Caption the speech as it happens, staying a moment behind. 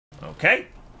Okay.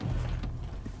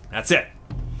 That's it.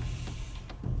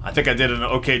 I think I did an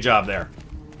okay job there.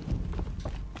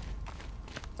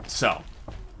 So.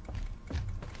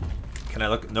 Can I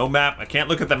look? No map. I can't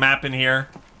look at the map in here.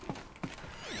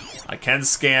 I can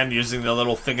scan using the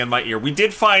little thing in my ear. We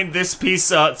did find this piece.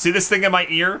 See this thing in my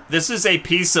ear? This is a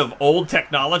piece of old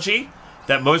technology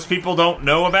that most people don't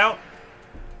know about.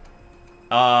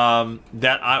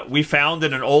 We found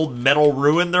in an old metal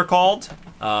ruin, they're called.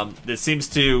 That seems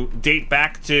to date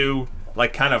back to,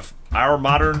 like, kind of our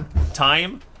modern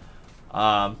time.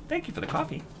 Thank you for the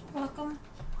coffee. Welcome.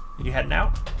 Are you heading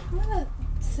out? I'm gonna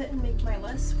sit and make my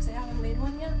list because I haven't made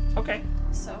one yet. Okay.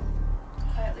 So,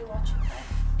 quietly watching that,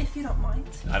 if you don't mind.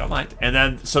 I don't mind. And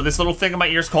then, so this little thing in my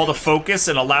ear is called a focus.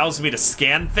 It allows me to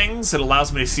scan things. It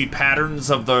allows me to see patterns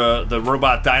of the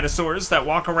robot dinosaurs that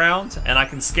walk around. And I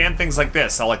can scan things like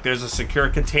this. So, like, there's a secure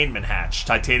containment hatch,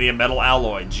 titanium metal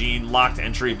alloy, gene locked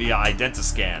entry via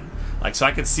identiscan. Like, so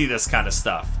I can see this kind of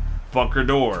stuff. Bunker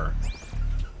door.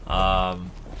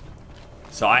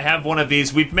 So I have one of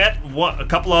these. We've met a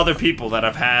couple other people that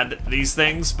have had these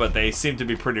things, but they seem to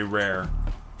be pretty rare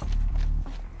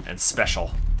and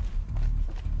special.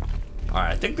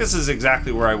 Alright, I think this is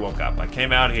exactly where I woke up. I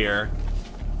came out here.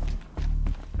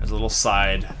 There's a little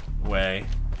side way.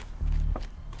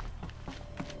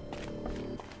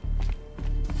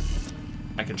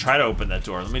 I can try to open that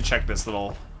door. Let me check this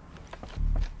little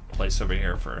place over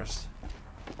here first.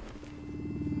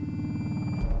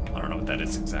 I don't know what that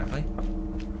is exactly.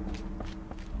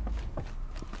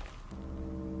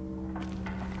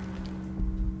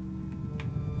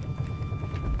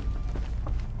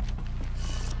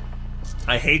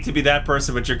 I hate to be that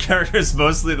person, but your character is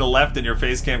mostly to the left and your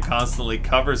face cam constantly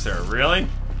covers her. Really?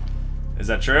 Is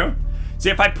that true? See,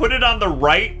 if I put it on the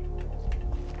right,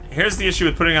 here's the issue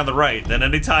with putting it on the right. Then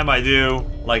anytime I do,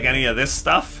 like, any of this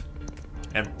stuff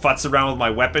and futz around with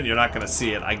my weapon, you're not going to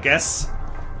see it. I guess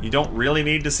you don't really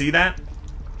need to see that.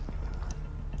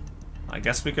 I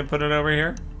guess we can put it over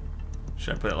here.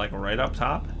 Should I put it, like, right up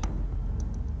top?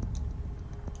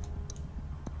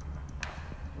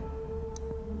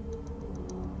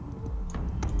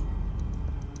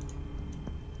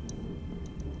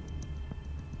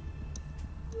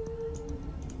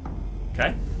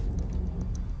 Okay.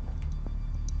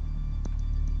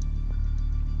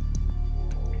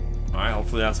 Alright,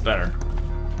 hopefully that's better.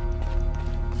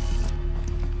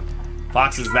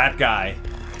 Fox is that guy.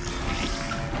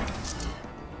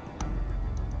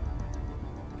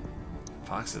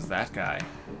 Fox is that guy.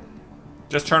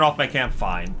 Just turn off my cam,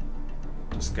 fine.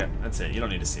 Just get, that's it, you don't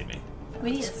need to see me.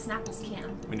 We need a Snapples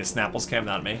cam. We need a Snapples cam,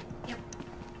 not me? Yep.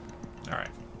 Alright.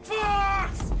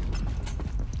 Fox!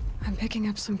 I'm picking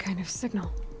up some kind of signal.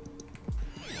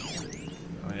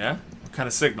 Oh yeah? What kind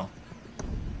of signal?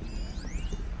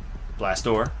 Blast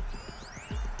door.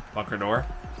 Bunker door.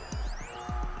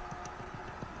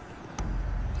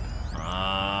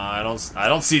 I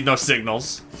don't see no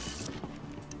signals.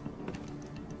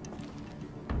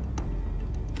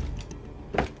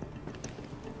 Okay,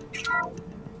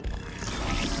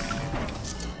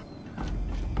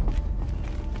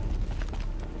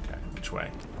 which way?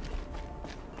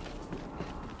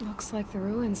 Looks like the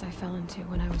ruins I fell into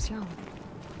when I was young.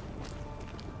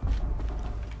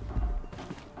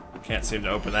 Can't seem to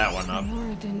open that one up.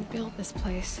 Nora didn't build this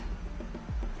place.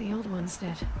 The old ones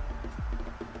did.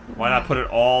 Why not put it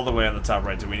all the way on the top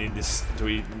right? Do we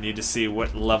need to see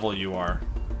what level you are?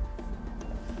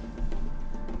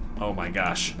 Oh my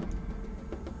gosh.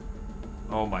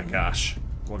 Oh my gosh.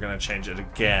 We're gonna change it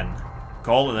again.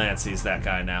 Golden Nancy's that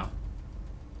guy now.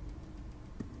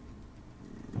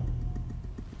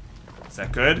 Is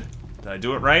that good? Did I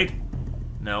do it right?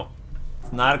 No.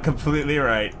 It's not completely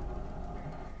right.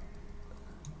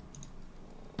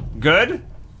 Good?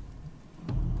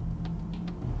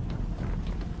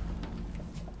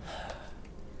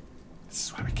 This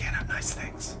is why we can't have nice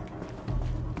things.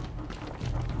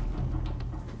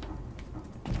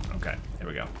 Okay, here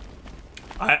we go.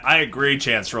 I agree,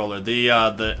 Chance Roller.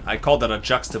 I called that a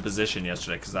juxtaposition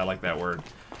yesterday because I like that word.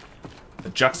 The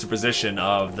juxtaposition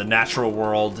of the natural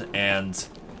world and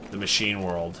the machine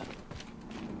world.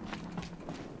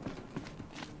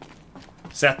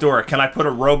 Seth Dora, can I put a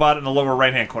robot in the lower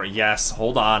right-hand corner? Yes,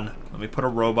 hold on. Let me put a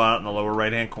robot in the lower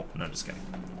right-hand corner. No, just kidding.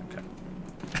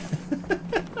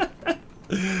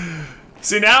 Okay.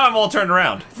 See, now I'm all turned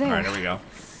around. There. All right, here we go.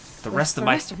 The Where's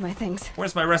rest of my things?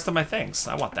 Where's my rest of my things?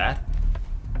 I want that.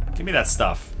 Give me that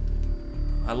stuff.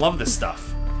 I love this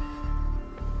stuff.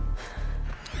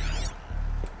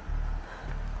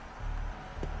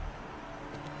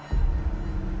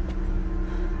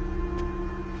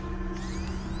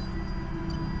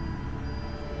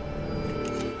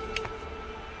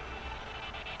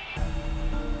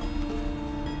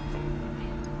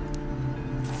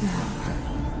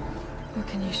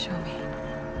 Can you show me?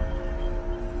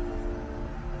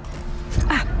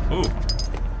 Ooh.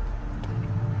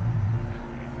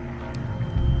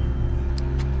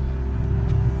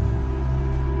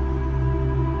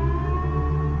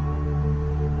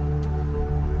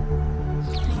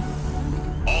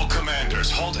 All commanders,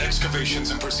 halt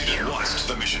excavations and proceed at once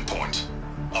to the mission point.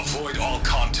 Avoid all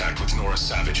contact with Nora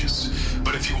savages.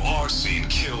 But if you are seen,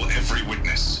 kill every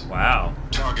witness. Wow.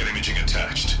 Target imaging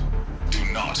attached. Do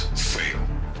not fail.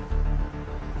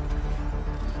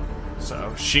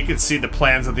 So she could see the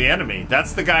plans of the enemy.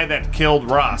 That's the guy that killed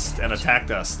Rost and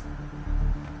attacked us.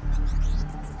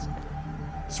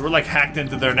 So we're like hacked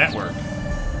into their network.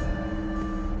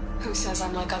 Who says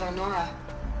I'm like other Nora?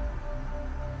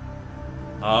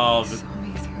 Oh, Saw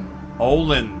me through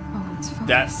Olin. Owen's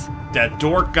focus. That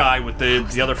dork guy with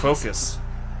the other focus.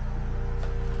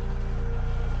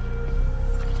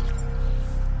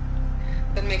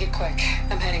 Then make it quick.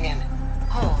 I'm heading in.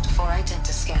 Hold for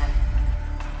identiscan.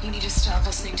 You need to stop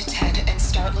listening to Ted and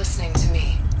start listening to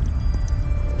me.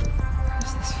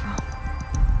 Where's this from?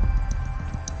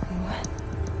 And when?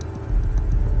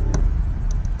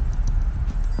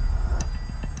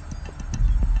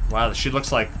 Wow, she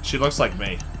looks like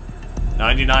me.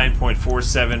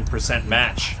 99.47%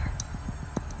 match.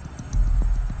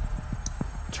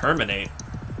 Terminate.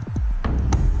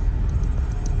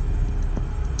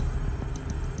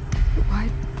 Why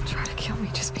try to kill me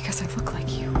just because I look like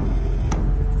you?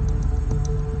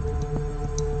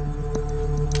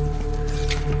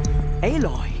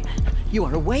 Aloy, you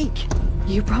are awake.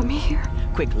 You brought me here?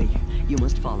 Quickly, you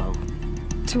must follow.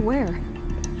 To where?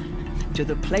 To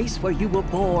the place where you were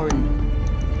born.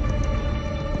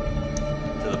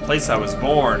 To the place I was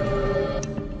born. Are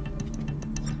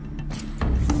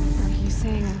you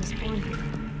saying I was born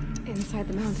here? Inside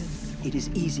the mountain? It is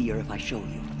easier if I show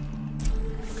you.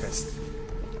 Okay.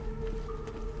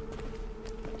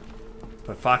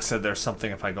 But Fox said there's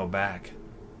something if I go back.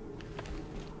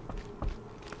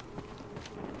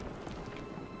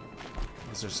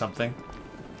 Is there something?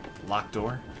 Locked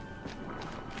door?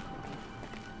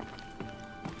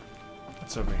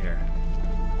 What's over here?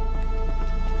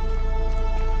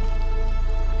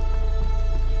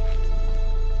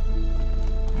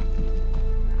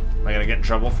 Am I gonna get in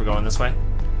trouble for going this way?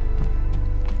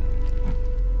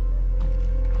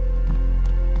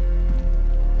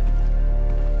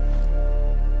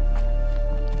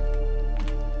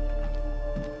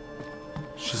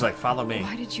 She's like, follow me.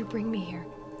 Why did you bring me here?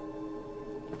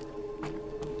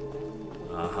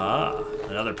 Uh-huh.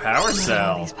 Another power All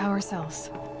cell. these power cells.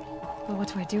 But what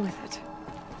do I do with it?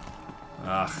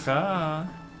 Uh-huh.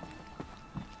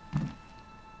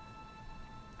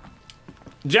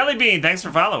 Jellybean, thanks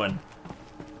for following.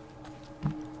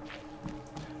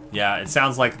 Yeah, it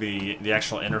sounds like the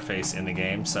actual interface in the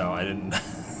game, so I didn't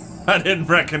I didn't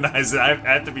recognize it. I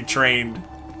have to be trained.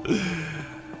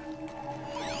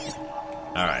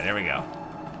 All right, there we go.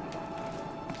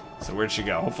 So where'd she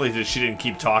go? Hopefully she didn't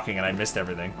keep talking and I missed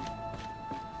everything.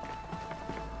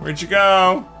 Where'd you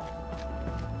go?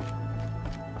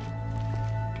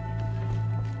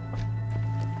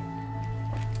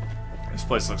 This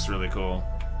place looks really cool.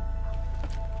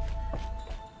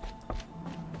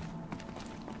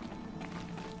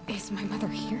 Is my mother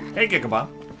here? Hey, Gigabob.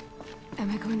 Am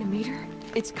I going to meet her?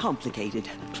 It's complicated.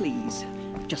 Please,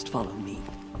 just follow me.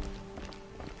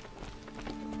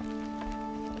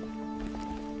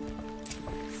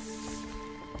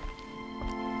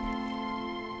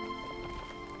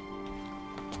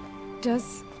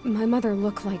 Does my mother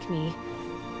look like me,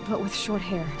 but with short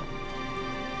hair?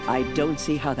 I don't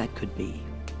see how that could be.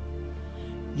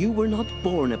 You were not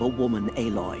born of a woman,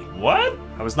 Aloy. What?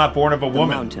 I was not born of a The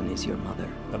woman. mountain is your mother.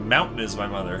 The mountain is my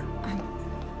mother.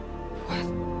 What?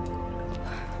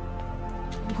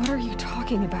 What are you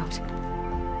talking about?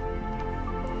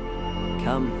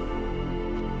 Come.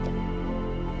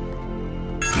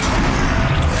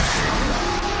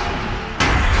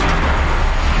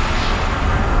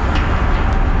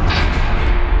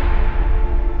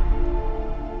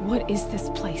 What is this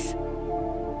place?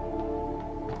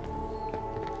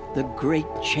 The Great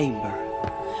Chamber,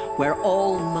 where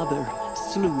All Mother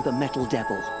slew the Metal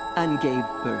Devil and gave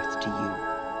birth to you.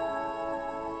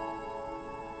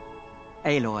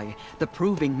 Aloy, the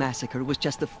Proving Massacre was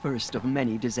just the first of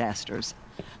many disasters.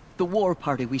 The war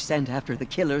party we sent after the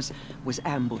killers was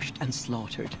ambushed and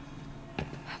slaughtered.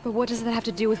 But what does that have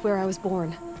to do with where I was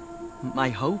born? My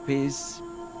hope is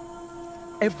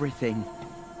everything.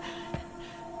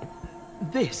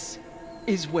 This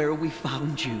is where we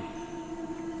found you.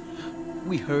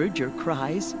 We heard your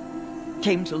cries,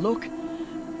 came to look,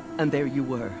 and there you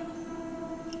were.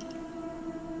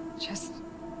 Just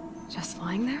Just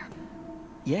lying there?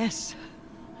 Yes.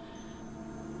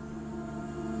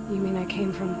 You mean I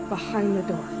came from behind the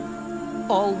door?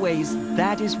 Always,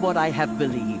 that is what I have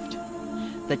believed.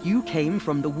 That you came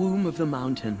from the womb of the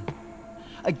mountain.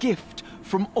 A gift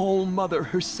from All-Mother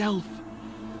herself.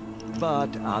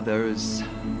 But others,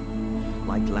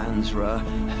 like Lansra,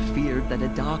 feared that a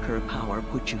darker power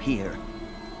put you here.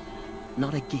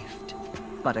 Not a gift,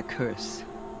 but a curse.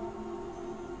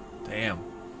 Damn.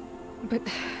 But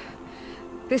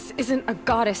this isn't a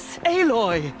goddess.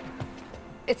 Aloy!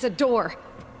 It's a door.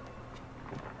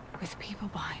 With people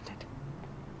behind it.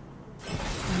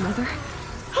 My mother?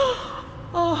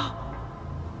 Oh.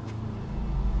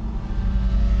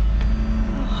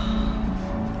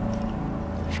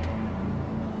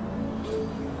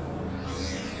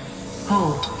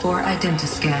 Hold for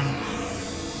identiscan.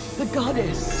 The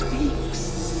goddess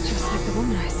speaks. Just like the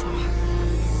woman I saw.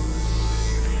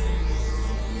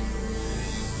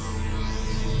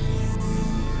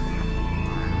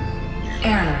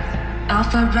 Error.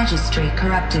 Alpha registry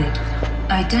corrupted.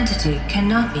 Identity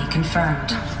cannot be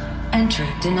confirmed. Entry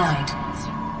denied.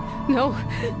 No,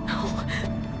 no.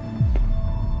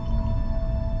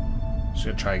 She's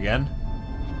gonna try again.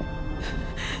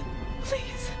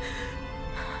 Please.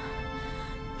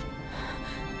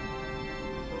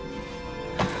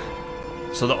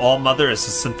 So the All-Mother is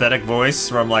a synthetic voice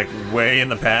from like way in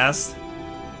the past?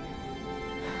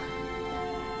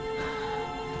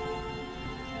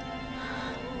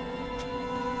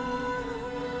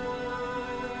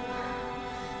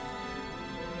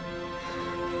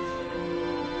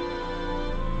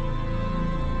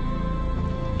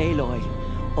 Aloy,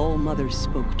 All-Mother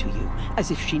spoke to you,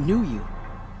 as if she knew you.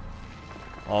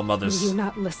 Were All-Mother's... you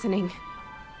not listening?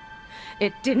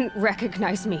 It didn't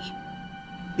recognize me.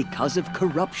 Because of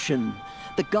corruption.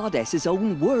 The goddess's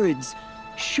own words.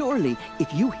 Surely,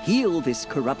 if you heal this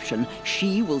corruption,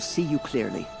 she will see you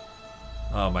clearly.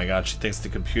 Oh my god, she thinks the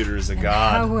computer is a And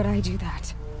god. how would I do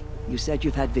that? You said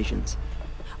you've had visions.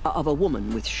 Of a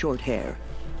woman with short hair.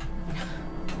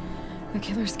 The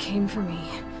killers came for me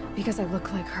because I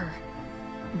look like her.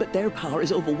 But their power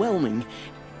is overwhelming.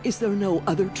 Is there no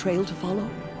other trail to follow?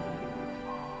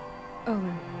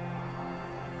 Owen.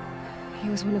 He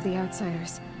was one of the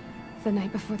outsiders. The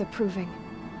night before the proving.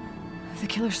 The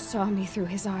killer saw me through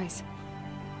his eyes.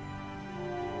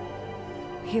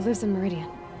 He lives in Meridian.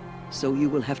 So you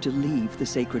will have to leave the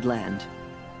sacred land.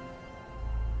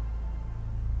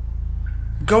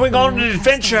 Going on an One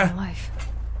adventure! life.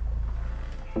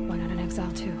 Why not an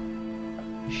exile too?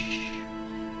 Shh.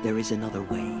 There is another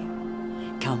way.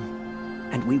 Come,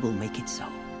 and we will make it so.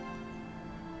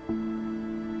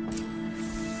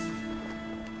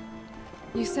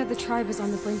 You said the tribe is on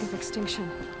the brink of extinction.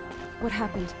 What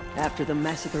happened? After the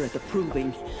massacre at the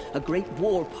Proving, a great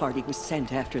war party was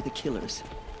sent after the killers.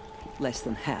 Less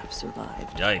than half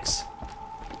survived. Yikes.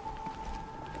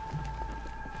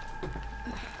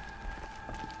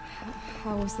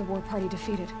 How was the war party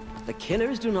defeated? The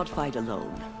killers do not fight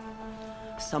alone.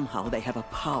 Somehow they have a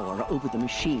power over the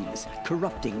machines,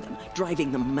 corrupting them,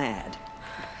 driving them mad.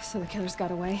 So the killers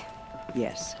got away?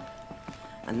 Yes.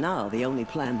 And now the only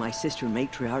plan my sister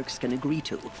matriarchs can agree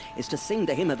to is to sing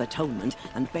the hymn of atonement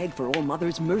and beg for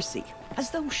All-Mother's mercy, as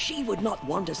though she would not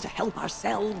want us to help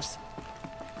ourselves.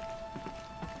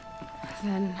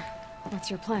 Then, what's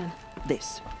your plan?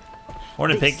 This.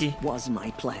 Morning, This Pinky. was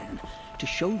my plan. To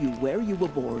show you where you were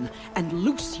born and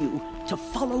loose you to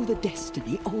follow the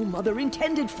destiny All-Mother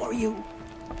intended for you.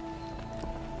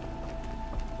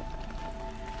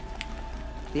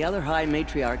 The other High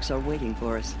Matriarchs are waiting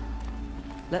for us.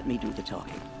 Let me do the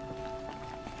talking.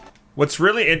 What's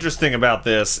really interesting about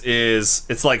this is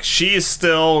it's like she is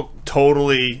still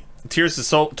totally... Tears is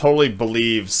so totally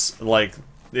believes like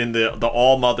in the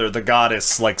All-Mother, the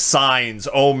goddess, like signs,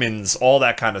 omens, all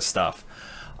that kind of stuff.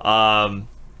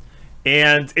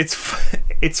 And it's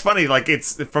funny, like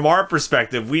it's from our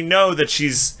perspective, we know that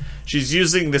she's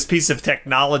using this piece of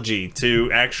technology to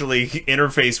actually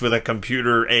interface with a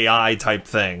computer AI type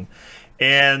thing.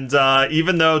 And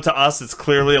even though to us it's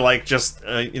clearly like just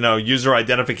you know, user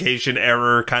identification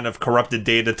error, kind of corrupted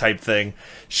data type thing,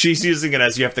 she's using it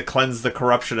as you have to cleanse the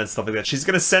corruption and stuff like that. She's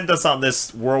gonna send us on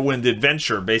this whirlwind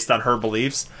adventure based on her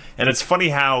beliefs, and it's funny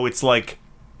how it's like,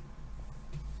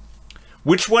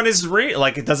 which one is real?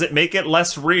 Like, does it make it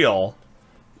less real?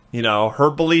 You know, her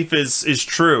belief is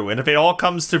true, and if it all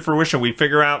comes to fruition, we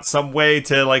figure out some way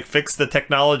to like fix the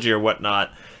technology or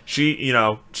whatnot. She, you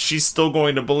know, she's still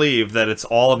going to believe that it's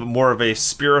all of more of a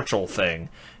spiritual thing,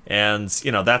 and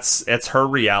you know that's her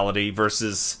reality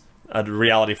versus a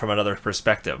reality from another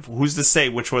perspective. Who's to say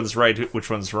which one's right, which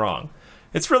one's wrong?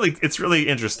 It's really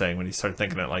interesting when you start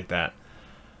thinking it like that.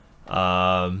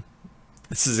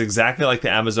 This is exactly like the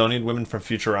Amazonian women from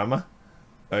Futurama.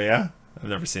 Oh yeah? I've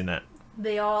never seen that.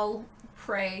 They all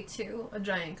pray to a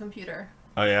giant computer.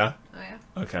 Oh yeah? Oh yeah.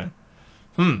 Okay.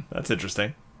 That's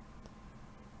interesting.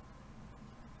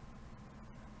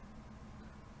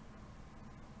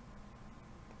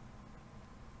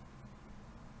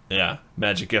 Yeah,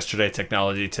 magic yesterday,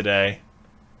 technology today.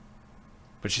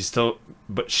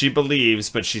 But she believes,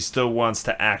 but she still wants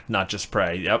to act, not just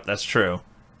pray. Yep, that's true.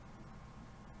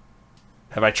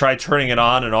 Have I tried turning it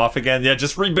on and off again? Yeah,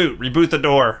 just reboot. Reboot the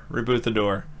door. Reboot the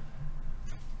door.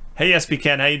 Hey, SB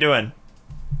Ken, how you doing?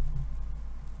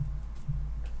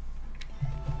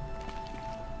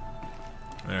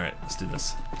 Alright, let's do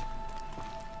this.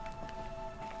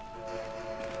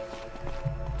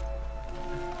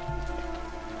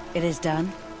 It is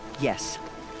done? Yes.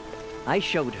 I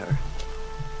showed her.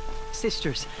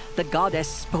 Sisters, the goddess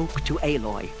spoke to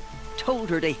Aloy. Told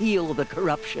her to heal the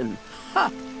corruption.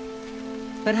 Ha!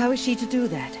 But how is she to do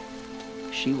that?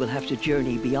 She will have to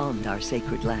journey beyond our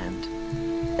sacred land.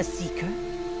 A seeker?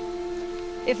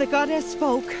 If the goddess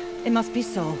spoke, it must be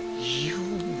so. You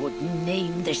would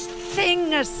name this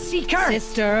thing a seeker?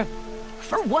 Sister!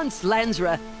 For once,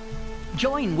 Lansra,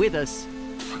 join with us.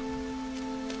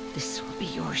 This will be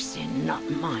your sin, not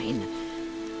mine.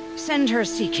 Send her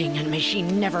seeking, and may she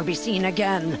never be seen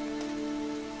again.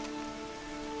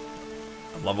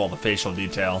 I love all the facial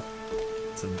detail.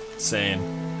 It's insane.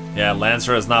 Yeah,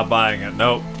 Lancer is not buying it.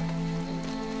 Nope.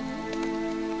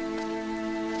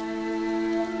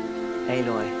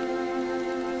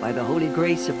 Aloy, by the holy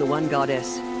grace of the one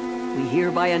goddess, we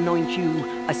hereby anoint you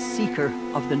a seeker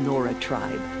of the Nora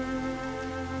tribe.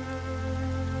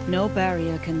 No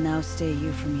barrier can now stay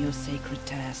you from your sacred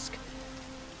task.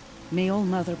 May All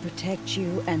Mother protect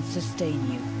you and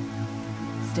sustain you.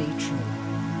 Stay true.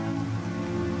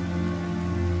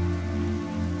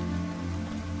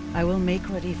 I will make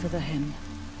ready for the hymn.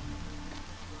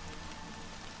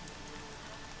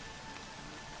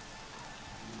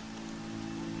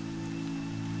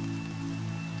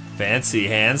 Fancy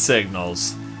hand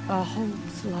signals. Our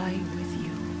hopes lie with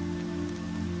you.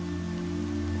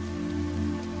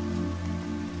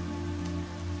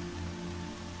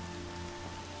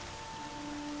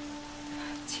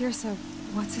 Tirsa,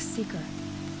 what's a seeker?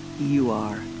 You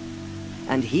are.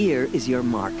 And here is your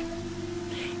mark.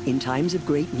 In times of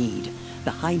great need, the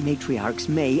High Matriarchs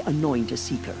may anoint a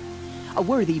seeker. A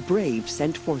worthy brave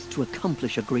sent forth to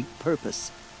accomplish a great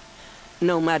purpose.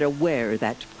 No matter where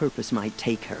that purpose might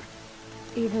take her.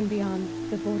 Even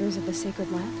beyond the borders of the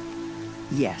sacred land?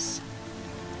 Yes.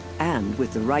 And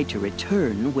with the right to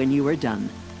return when you are done,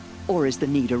 or as the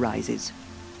need arises.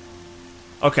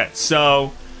 Okay,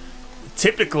 so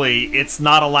typically it's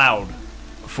not allowed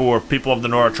for people of the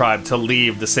Nora tribe to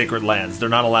leave the sacred lands. They're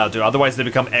not allowed to, otherwise they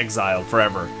become exiled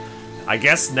forever. I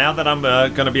guess now that I'm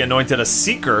going to be anointed a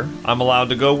seeker, I'm allowed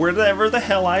to go wherever the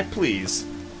hell I please.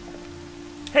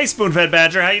 Hey, Spoonfed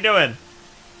Badger, how you doing?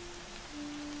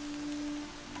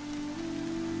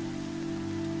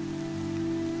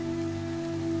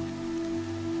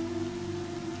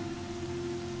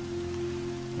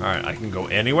 Alright, I can go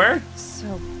anywhere?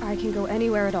 So, I can go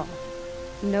anywhere at all.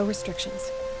 No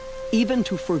restrictions. Even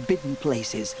to forbidden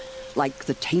places, like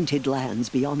the tainted lands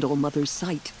beyond All Mother's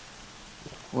sight.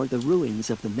 Or the ruins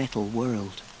of the metal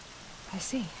world. I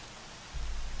see.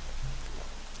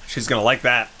 She's gonna like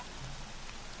that.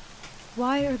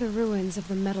 Why are the ruins of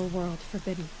the metal world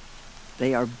forbidden?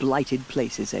 They are blighted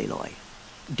places, Aloy.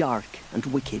 Dark and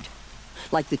wicked.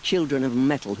 Like the children of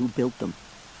metal who built them.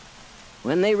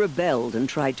 When they rebelled and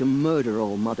tried to murder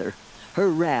All Mother, her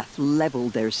wrath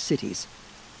leveled their cities,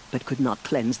 but could not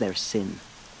cleanse their sin.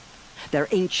 Their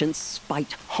ancient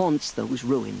spite haunts those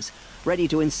ruins, ready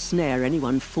to ensnare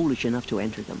anyone foolish enough to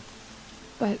enter them.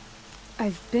 But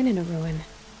I've been in a ruin.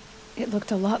 It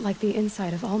looked a lot like the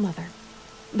inside of All Mother.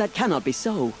 That cannot be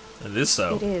so. It is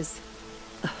so. It is.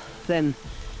 Then,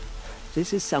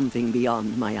 this is something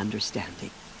beyond my understanding.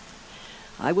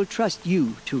 I will trust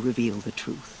you to reveal the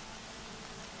truth.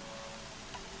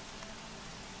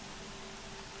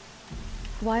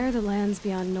 Why are the lands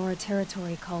beyond Nora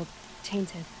territory called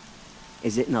tainted?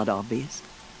 Is it not obvious?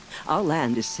 Our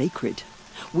land is sacred.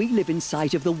 We live in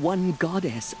sight of the one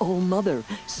goddess, All Mother,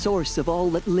 source of all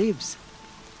that lives.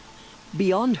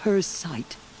 Beyond her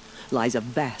sight lies a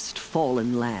vast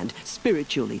fallen land,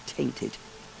 spiritually tainted.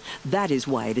 That is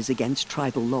why it is against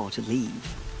tribal law to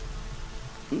leave.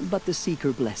 But the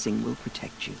Seeker blessing will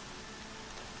protect you.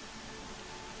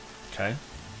 Okay.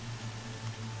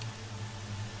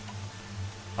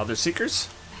 Other seekers?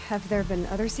 Have there been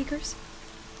other seekers?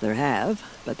 There have,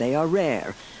 but they are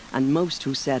rare, and most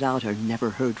who set out are never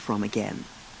heard from again.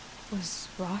 Was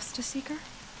Rost a seeker?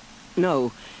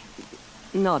 No,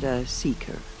 not a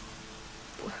seeker.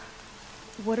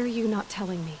 What are you not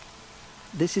telling me?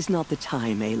 This is not the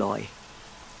time, Aloy.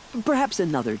 Perhaps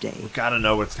another day. We gotta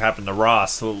know what's happened to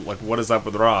Rost. Like, what is up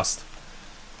with Rost?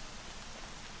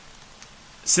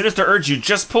 Sinister Urge, you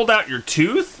just pulled out your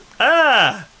tooth?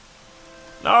 Ah!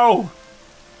 No!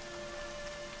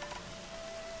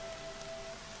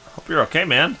 Hope you're okay,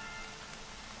 man.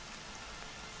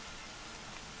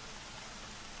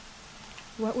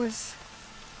 What was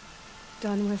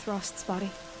done with Rost's body?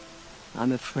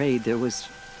 I'm afraid there was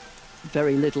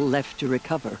very little left to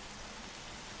recover.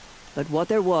 But what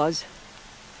there was,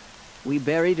 we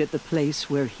buried at the place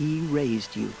where he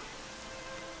raised you.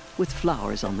 With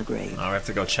flowers on the grave. Oh, we have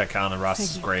to go check on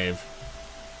Rost's grave.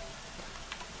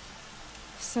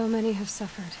 So many have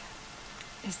suffered.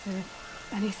 Is there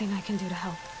anything I can do to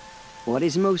help? What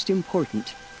is most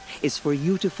important is for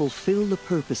you to fulfill the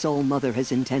purpose All Mother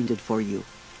has intended for you.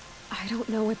 I don't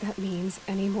know what that means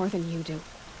any more than you do.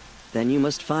 Then you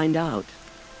must find out.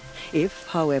 If,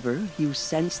 however, you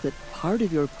sense that part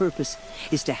of your purpose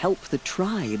is to help the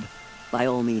tribe, by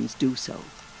all means do so.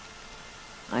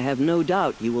 I have no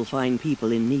doubt you will find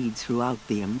people in need throughout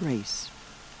the Embrace.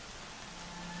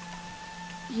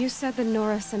 You said the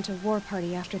Nora sent a war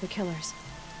party after the killers.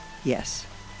 Yes.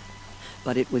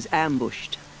 But it was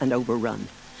ambushed and overrun.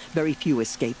 Very few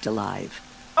escaped alive.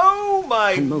 Oh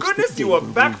my And most goodness, that you did were were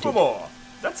back wounded. for more.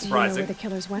 That's Do you know where surprising. the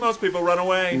killers went? Most people run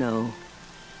away. No.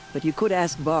 But you could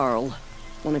ask Varl,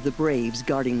 one of the braves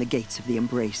guarding the gates of the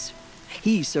Embrace.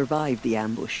 He survived the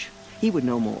ambush. He would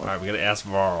know more. Alright, we gotta ask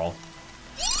Varl.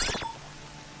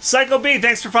 Psycho B,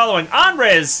 thanks for following.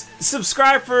 Andres,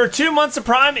 subscribe for 2 months of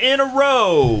Prime in a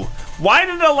row. Why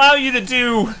did it allow you to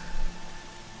do...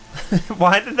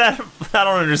 Why did that... I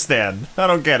don't understand. I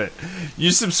don't get it.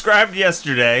 You subscribed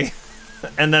yesterday,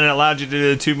 and then it allowed you to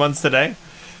do 2 months today?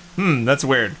 That's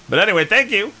weird. But anyway, thank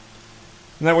you.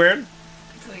 Isn't that weird?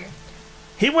 It's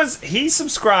weird. He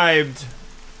subscribed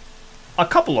a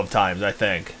couple of times, I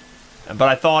think. But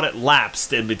I thought it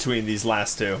lapsed in between these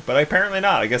last two. But apparently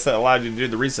not. I guess that allowed you to do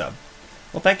the resub.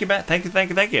 Well, thank you, Matt. Thank you.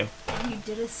 And you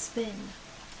did a spin.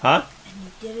 Huh? And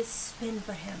you did a spin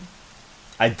for him.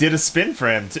 I did a spin for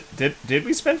him. Did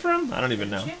we spin for him? I don't even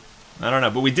know. Did you? I don't know.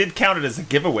 But we did count it as a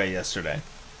giveaway yesterday.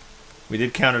 We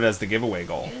did count it as the giveaway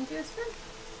goal. You didn't do a spin?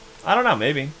 I don't know.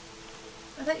 Maybe.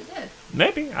 I thought you did.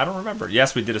 Maybe. I don't remember.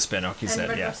 Yes, we did a spin. Oh, he And said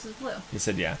red yeah. versus blue. He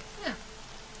said yeah. Yeah.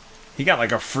 He got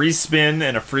like a free spin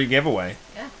and a free giveaway.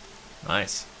 Yeah.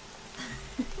 Nice.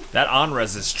 That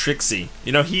Onres is tricksy.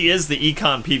 You know, he is the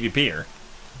econ PvPer.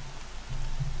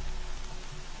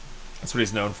 That's what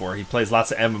he's known for. He plays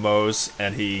lots of MMOs,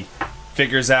 and he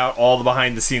figures out all the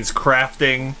behind-the-scenes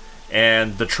crafting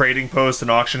and the trading post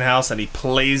and auction house, and he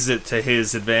plays it to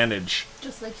his advantage.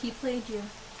 Just like he played you.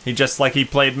 Just like he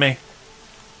played me.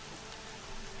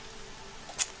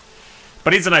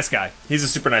 But he's a nice guy. He's a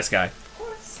super nice guy. Of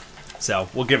course. So,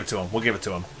 we'll give it to him. We'll give it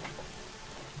to him.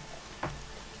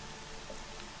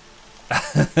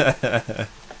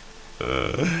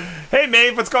 Hey,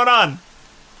 Maeve, what's going on?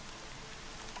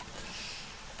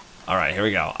 Alright, here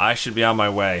we go. I should be on my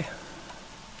way.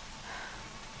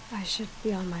 I should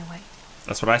be on my way.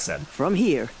 That's what I said. From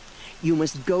here, you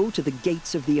must go to the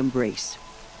gates of the Embrace.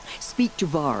 Speak to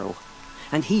Varl,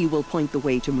 and he will point the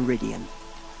way to Meridian.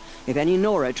 If any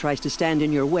Nora tries to stand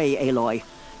in your way, Aloy,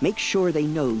 make sure they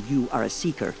know you are a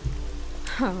seeker.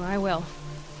 Oh, I will.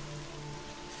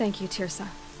 Thank you, Tirsa,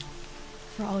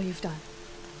 for all you've done.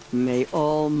 May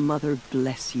All Mother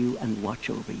bless you and watch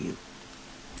over you.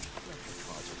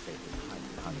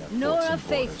 Nora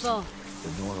faithful,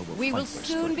 we will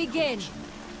soon begin.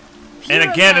 And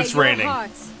again, Purify it's your raining.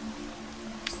 hearts.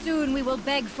 Soon we will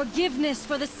beg forgiveness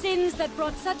for the sins that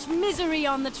brought such misery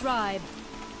on the tribe.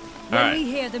 When All right. we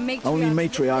hear the matriarchs... Only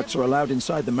matriarchs are allowed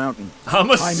inside the mountain. I'm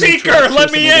a High seeker! matriarch Let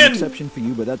system me was an in! exception for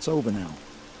you, but that's over now.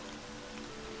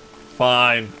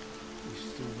 Fine.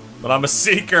 But I'm a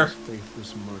seeker.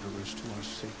 Faithless murderers to our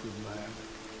sacred land.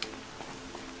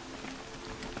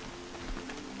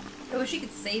 I wish you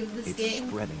could save this It's game.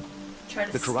 spreading. Try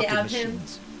to The corrupted stab him.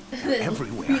 machines. And then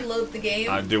everywhere. reload the game.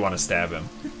 I do want to stab him.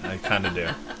 I kind of do.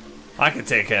 I can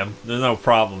take him. There's no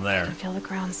problem I there. can feel the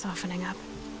ground softening up.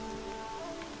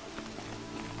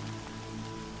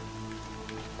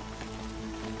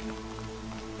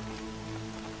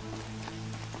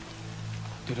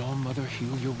 Did All Mother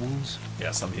heal your wounds?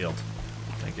 Yes, I'm healed.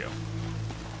 Thank you.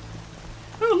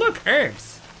 Oh, look,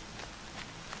 herbs.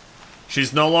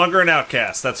 She's no longer an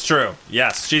outcast. That's true.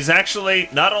 Yes, she's actually,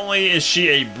 not only is she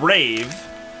a brave,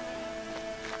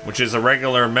 which is a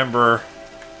regular member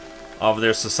of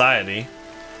their society.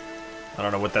 I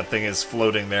don't know what that thing is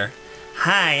floating there.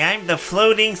 Hi, I'm the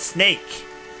floating snake.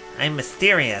 I'm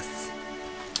mysterious.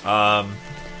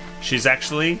 She's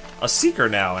actually a seeker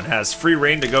now and has free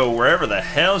reign to go wherever the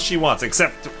hell she wants,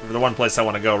 except for the one place I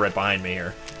want to go right behind me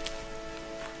here.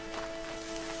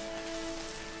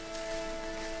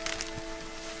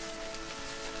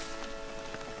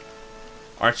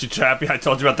 Aren't you happy I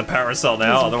told you about the power cell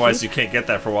now? Otherwise you can't get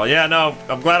that for a while. Yeah, no,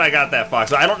 I'm glad I got that,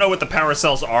 Fox. I don't know what the power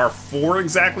cells are for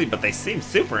exactly, but they seem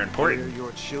super important. Hear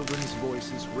your children's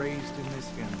voices raised in this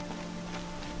hymn.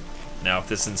 Now, if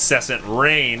this incessant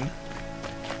rain...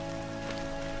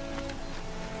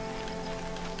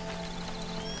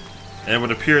 And it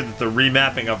would appear that the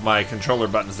remapping of my controller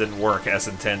buttons didn't work as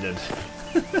intended.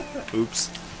 Oops.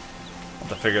 I'll have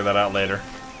to figure that out later.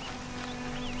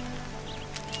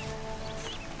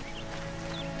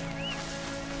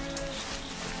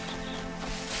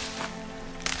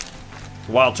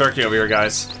 Wild turkey over here,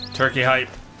 guys. Turkey hype.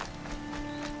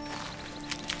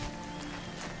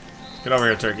 Get over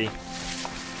here, turkey.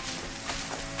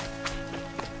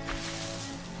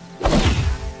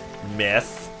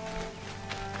 Miss.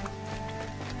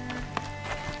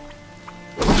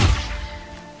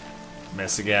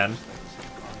 Miss again.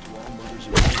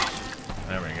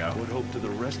 There we go. What hope do the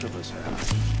rest of us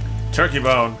have? Turkey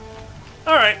bone.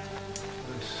 All right.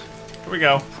 Here we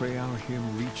go. Pray our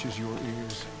hymn reaches your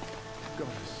ears.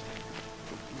 Goddess.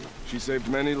 She saved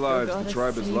many lives. The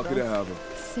tribe is lucky to have her.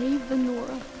 Save the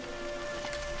Nora.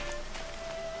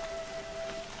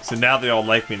 So now they all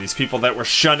like me. These people that were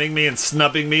shunning me and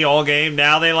snubbing me all game,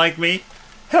 now they like me.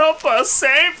 Help us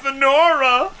save the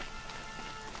Nora.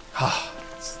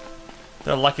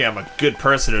 They're lucky I'm a good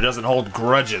person who doesn't hold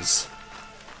grudges.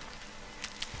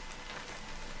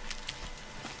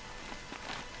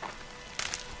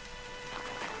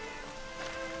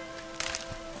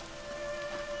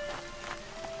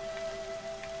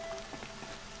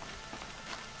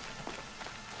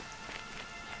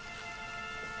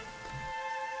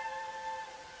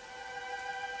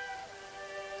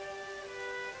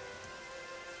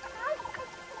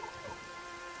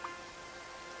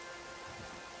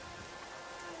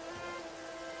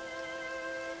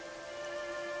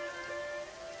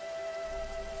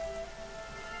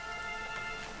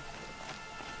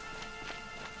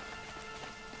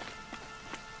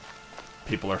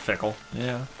 People are fickle.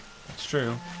 Yeah, that's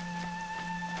true.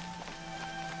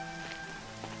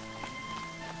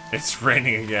 It's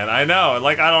raining again. I know.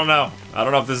 Like, I don't know. I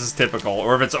don't know if this is typical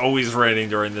or if it's always raining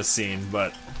during this scene,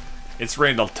 but it's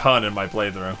rained a ton in my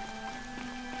playthrough.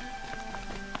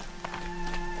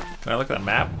 Can I look at the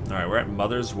map? Alright, we're at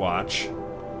Mother's Watch.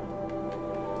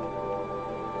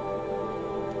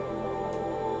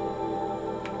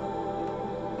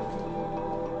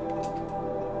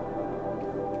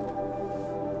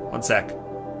 One sec.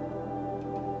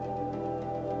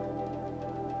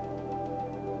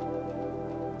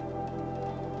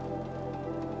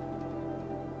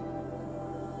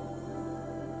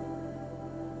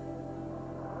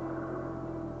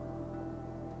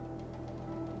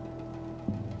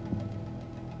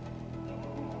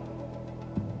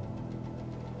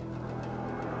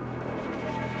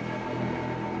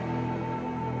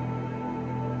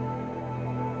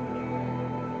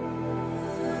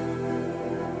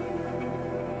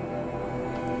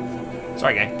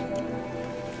 Sorry, gang.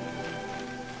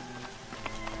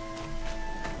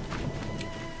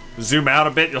 Zoom out a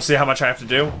bit, you'll see how much I have to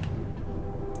do.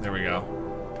 There we go.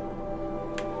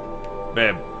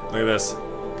 Babe, look at this.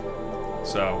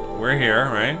 So, we're here,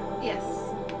 right? Yes.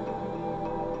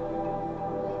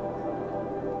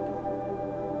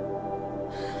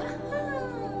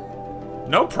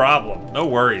 No problem. No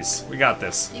worries. We got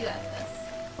this. You got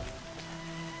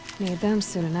this. Need them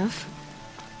soon enough.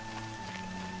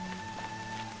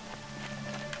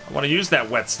 I want to use that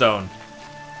whetstone.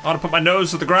 I want to put my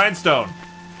nose to the grindstone.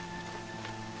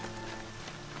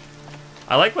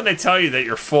 I like when they tell you that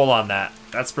you're full on that.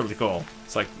 That's really cool.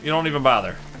 It's like, you don't even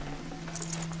bother.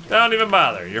 Don't even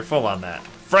bother. You're full on that.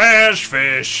 Fresh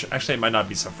fish. Actually, it might not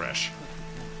be so fresh.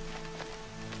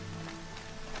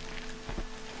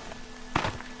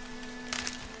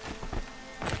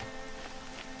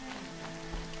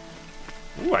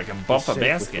 Ooh, I can bump a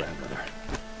basket.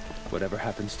 Whatever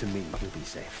happens to me, you'll be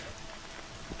safe.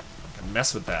 I can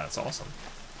mess with that. It's awesome.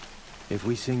 If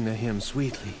we sing the hymn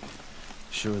sweetly,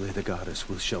 surely the goddess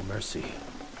will show mercy.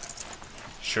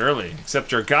 Surely.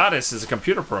 Except your goddess is a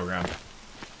computer program.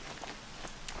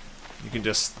 You can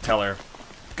just tell her,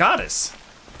 Goddess,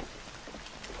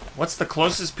 what's the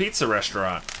closest pizza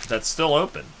restaurant that's still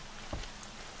open?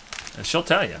 And she'll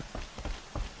tell you.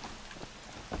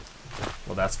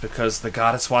 Well, that's because the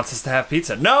goddess wants us to have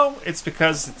pizza. No, it's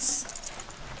because it's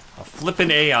a flippin'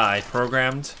 AI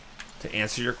programmed to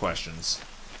answer your questions.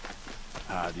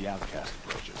 The outcast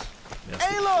approaches. Yes,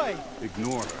 Aloy!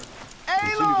 Ignore her.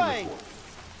 Aloy!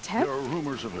 Ted? There are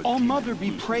rumors of a All demon Mother be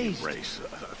losing the praised. embrace. A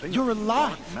thing You're of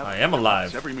alive. metal I am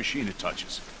alive. every machine it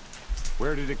touches.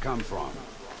 Where did it come from?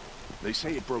 They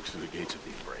say it broke through the gates of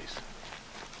the embrace.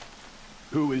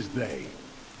 Who is they?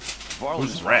 Varl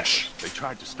Who's and Resh? They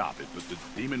tried to stop it, but the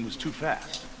demon was too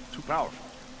fast, too powerful.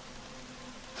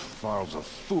 Varl's a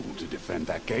fool to defend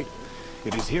that gate.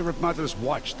 It is here at Mother's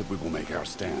Watch that we will make our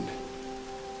stand.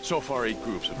 So far, 8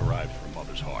 groups have arrived from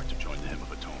Mother's Heart to join the Hymn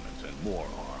of Atonement, and more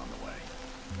are on the way.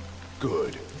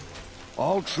 Good.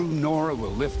 All true Nora will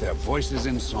lift their voices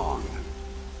in song.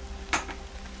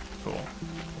 Cool.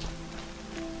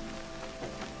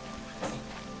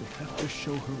 We have to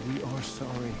show her we are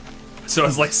sorry. So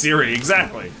it's like Siri.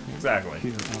 Exactly. Exactly.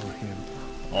 Hear our hymn.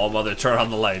 All Mother, turn on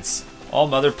the lights. All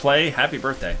Mother, play Happy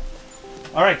Birthday.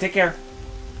 All right, take care.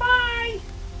 Bye.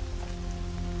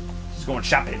 She's going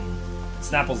shopping.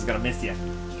 Snapple's gonna miss you.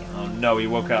 Oh no, he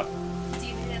woke up. Do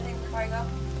you need anything before I go?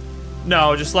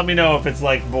 No, just let me know if it's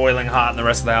like boiling hot in the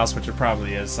rest of the house, which it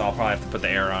probably is. So I'll probably have to put the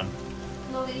air on.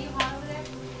 Logan, are you hot over there?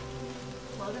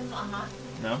 Logan's not hot.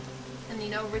 No. And you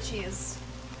know Richie is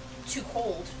too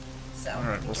cold. So. All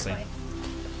right, we'll see.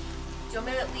 Do you want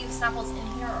me to leave Snapples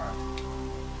in here or?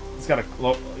 It's gotta.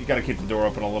 You gotta keep the door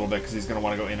open a little bit because he's gonna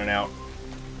want to go in and out.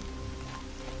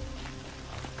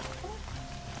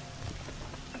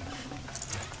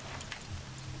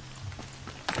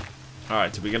 All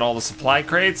right, did we get all the supply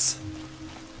crates?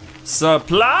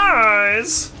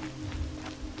 Supplies.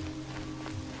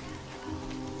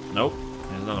 Nope.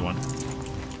 There's another one.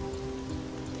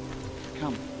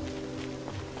 Come.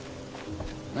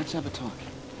 Let's have a talk.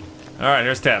 All right,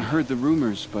 here's Ted. I heard the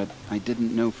rumors, but I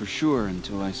didn't know for sure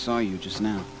until I saw you just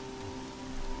now.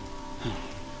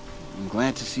 I'm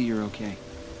glad to see you're okay.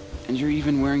 And you're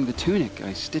even wearing the tunic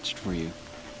I stitched for you.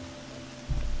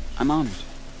 I'm honored.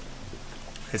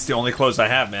 It's the only clothes I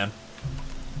have, man.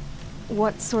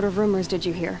 What sort of rumors did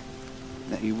you hear?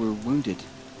 That you were wounded.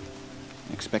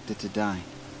 Expected to die.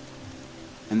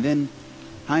 And then,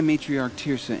 High Matriarch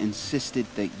Tirsa insisted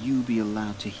that you be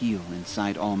allowed to heal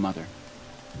inside All Mother.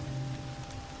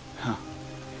 Huh.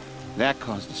 That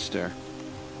caused a stir.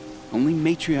 Only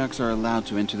matriarchs are allowed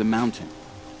to enter the mountain.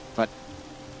 But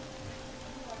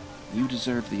you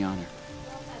deserve the honor.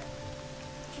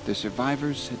 The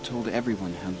survivors had told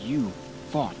everyone how you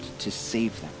fought to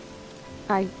save them.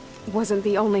 I wasn't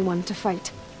the only one to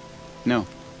fight. No.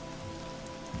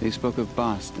 They spoke of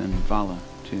Bast and Vala,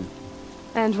 too.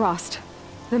 And Rost,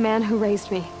 the man who raised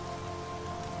me.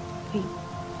 He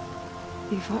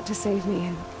fought to save me,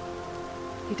 and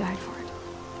he died for it.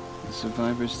 The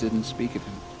survivors didn't speak of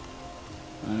him.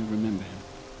 I remember him.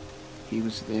 He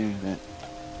was there that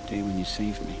day when you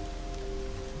saved me.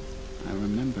 I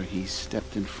remember he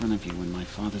stepped in front of you when my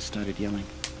father started yelling.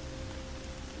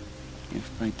 If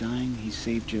by dying he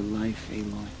saved your life,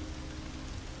 Aloy,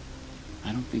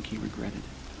 I don't think he regretted it.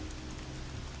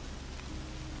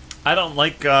 I don't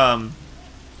like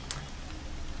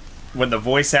when the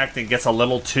voice acting gets a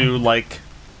little too like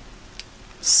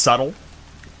subtle.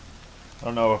 I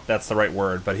don't know if that's the right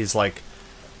word, but he's like,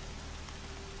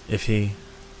 if he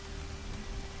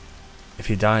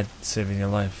died saving your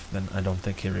life, then I don't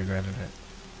think he regretted it.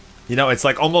 You know, it's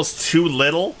like almost too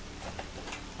little.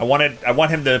 I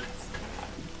want him to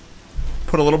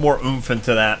put a little more oomph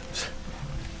into that.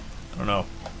 I don't know.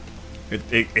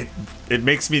 It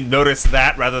makes me notice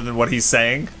that rather than what he's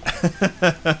saying.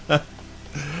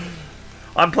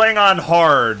 I'm playing on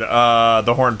hard,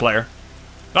 the horn player.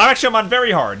 No, actually, I'm on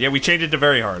very hard. Yeah, we changed it to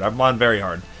very hard. I'm on very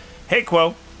hard. Hey,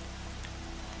 Quo.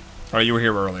 Oh, you were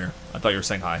here earlier. I thought you were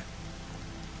saying hi.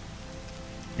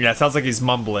 Yeah, it sounds like he's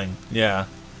mumbling. Yeah.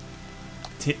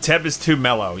 Teb is too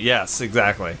mellow. Yes,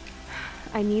 exactly.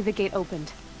 I need the gate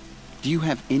opened. Do you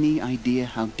have any idea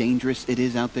how dangerous it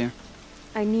is out there?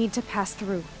 I need to pass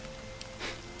through.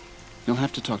 You'll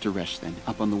have to talk to Resh then,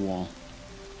 up on the wall.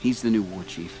 He's the new war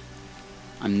chief.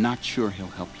 I'm not sure he'll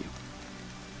help you.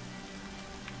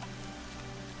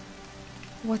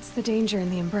 What's the danger in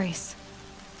the embrace?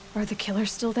 Are the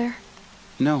killers still there?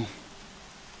 No.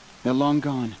 They're long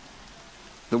gone.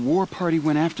 The war party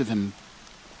went after them,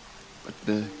 but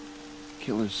the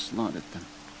killers slaughtered them.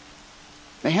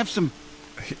 They have some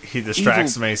he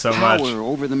distracts me so power much.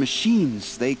 Over the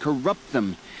machines. They corrupt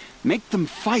them, make them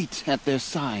fight at their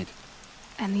side.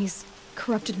 And these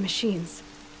corrupted machines,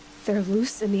 they're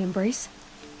loose in the embrace?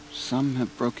 Some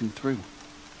have broken through.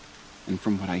 And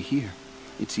from what I hear,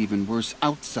 it's even worse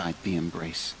outside the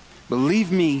embrace.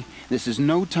 Believe me, this is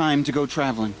no time to go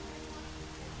traveling.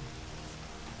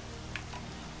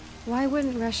 Why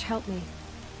wouldn't Resh help me?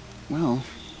 Well,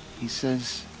 he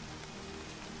says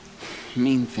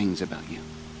mean things about you.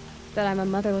 That I'm a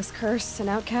motherless curse, an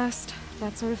outcast,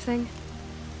 that sort of thing?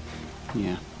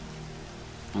 Yeah.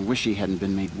 I wish he hadn't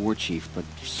been made war chief, but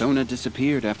Sona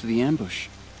disappeared after the ambush.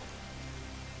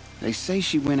 They say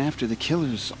she went after the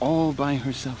killers all by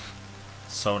herself.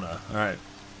 Sona. Alright.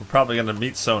 We're probably gonna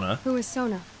meet Sona. Who is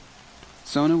Sona?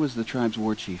 Sona was the tribe's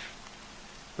war chief,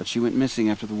 but she went missing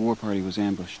after the war party was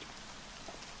ambushed.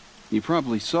 You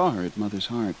probably saw her at Mother's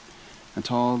Heart. A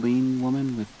tall, lean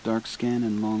woman with dark skin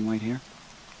and long white hair.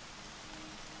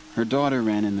 Her daughter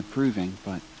ran in the proving,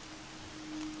 but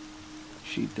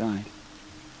she died.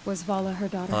 Was Vala her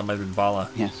daughter? That might have been Vala.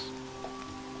 Yes,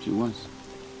 she was.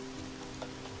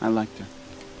 I liked her.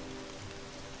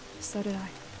 So did I.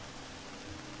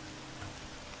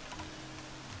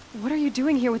 What are you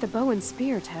doing here with a bow and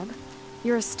spear, Teb?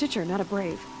 You're a Stitcher, not a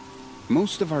Brave.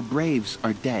 Most of our Braves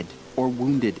are dead or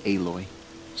wounded, Aloy.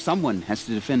 Someone has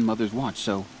to defend Mother's Watch,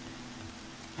 so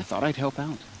I thought I'd help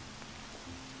out.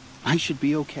 I should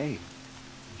be okay.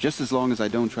 Just as long as I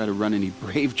don't try to run any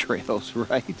Brave trails,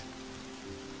 right?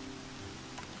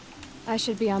 I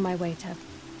should be on my way, Teb.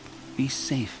 Be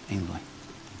safe, Aloy.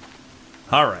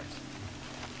 Alright.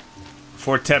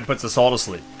 Before Teb puts us all to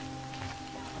sleep.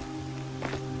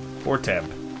 Poor Teb.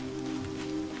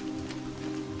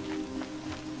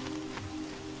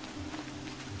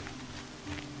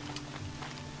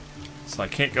 So I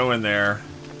can't go in there.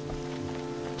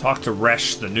 Talk to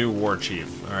Resh, the new war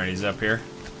chief. Alright, he's up here.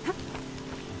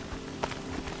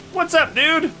 What's up,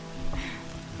 dude?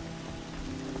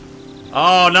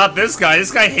 Oh, not this guy. This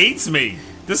guy hates me.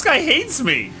 This guy hates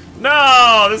me.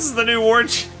 No, this is the new war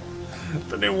chief.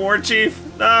 The new war chief.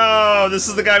 No, this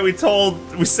is the guy we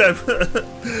said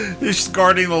he's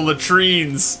guarding the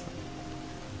latrines.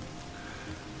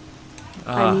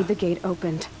 I need the gate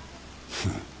opened.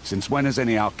 Since when has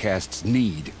any outcast's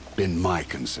need been my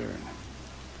concern?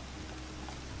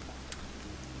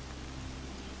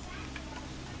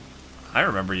 I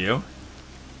remember you.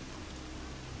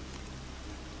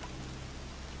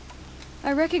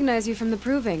 I recognize you from the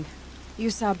proving. You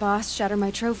saw Boss shatter my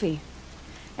trophy,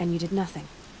 and you did nothing.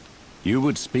 You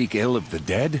would speak ill of the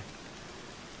dead?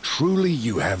 Truly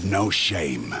you have no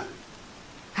shame.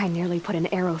 I nearly put an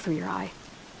arrow through your eye.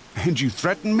 And you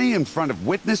threaten me in front of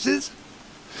witnesses?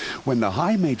 When the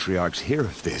High Matriarchs hear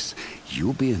of this,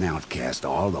 you'll be an outcast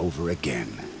all over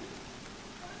again.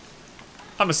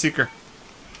 I'm a seeker.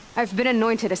 I've been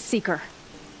anointed a seeker,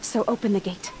 so open the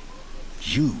gate.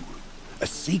 You? A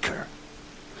seeker?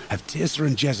 Have Tissa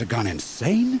and Jezza gone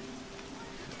insane?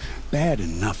 Bad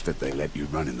enough that they let you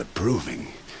run in the proving.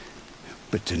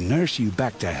 But to nurse you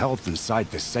back to health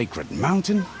inside the sacred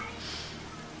mountain?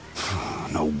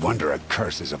 No wonder a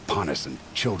curse is upon us and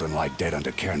children lie dead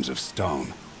under cairns of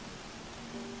stone.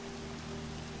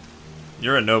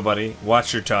 You're a nobody.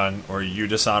 Watch your tongue, or you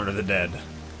dishonor the dead.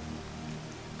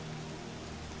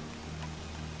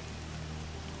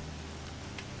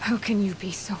 How can you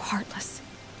be so heartless?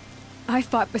 I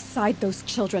fought beside those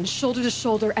children, shoulder to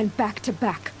shoulder and back to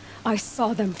back. I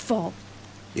saw them fall.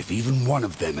 If even one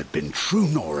of them had been true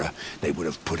Nora, they would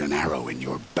have put an arrow in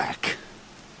your back.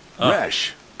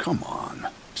 Resh, come on.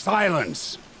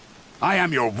 Silence! I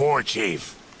am your war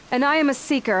chief. And I am a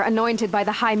seeker anointed by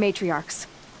the High Matriarchs.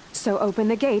 So open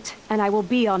the gate, and I will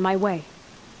be on my way.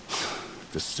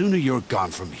 The sooner you're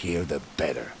gone from here, the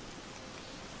better.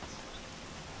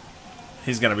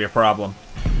 He's gonna be a problem.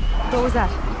 What was that?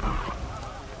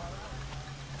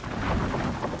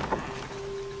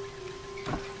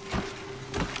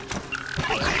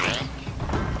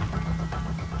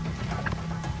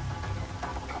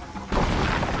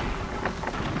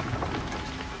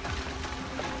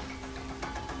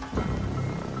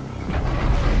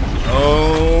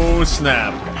 Oh,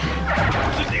 snap.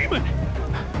 It's a demon!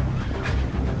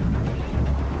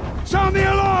 Sound the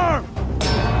alarm!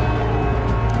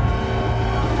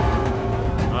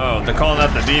 Oh, they're calling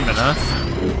that the demon, huh?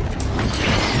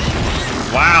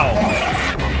 Wow.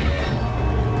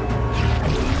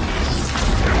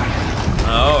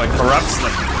 Oh, it corrupts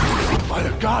them. By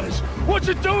the goddess, what's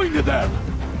it doing to them?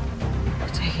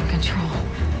 Taking control.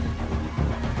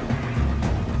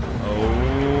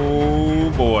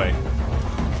 Oh, boy.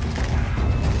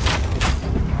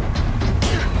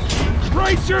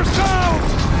 Brace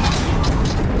yourselves!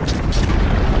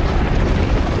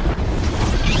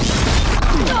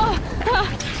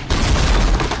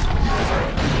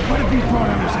 What have you brought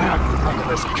on us now, under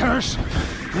this curse?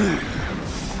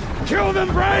 Kill them,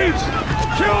 Braves!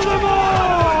 Kill them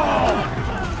all!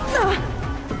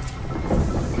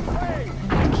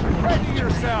 Ready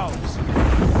yourselves!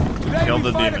 Kill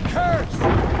the demon. A curse!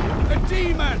 A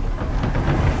demon!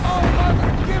 Oh, Mother,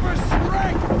 give her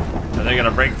strength! Are they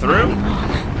gonna break through?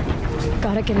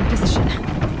 Gotta get in position. Here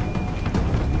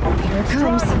it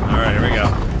comes. Alright, here we go.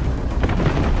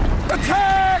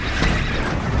 Attack!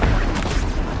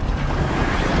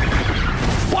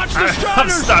 Watch the I'm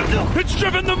Striders! stuck. It's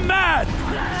driven them mad!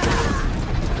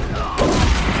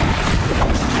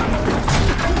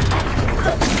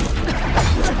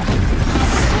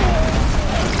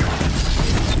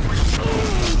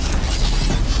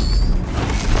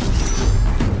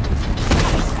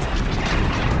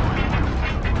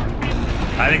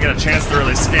 I didn't get a chance to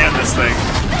really scan this thing.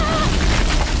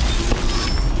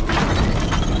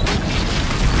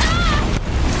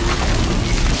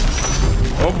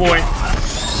 Oh boy.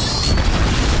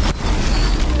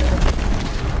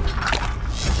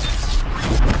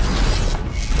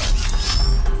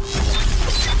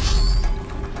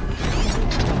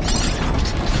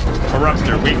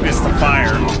 Corruptor, weakness to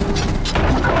fire.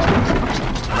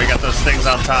 And we got those things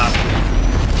on top.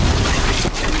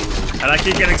 And I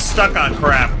keep getting stuck on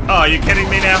crap. Oh, are you kidding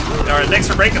me now? Alright, thanks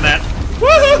for breaking that.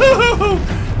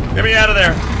 Woo-hoo-hoo-hoo-hoo! Get me out of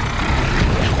there.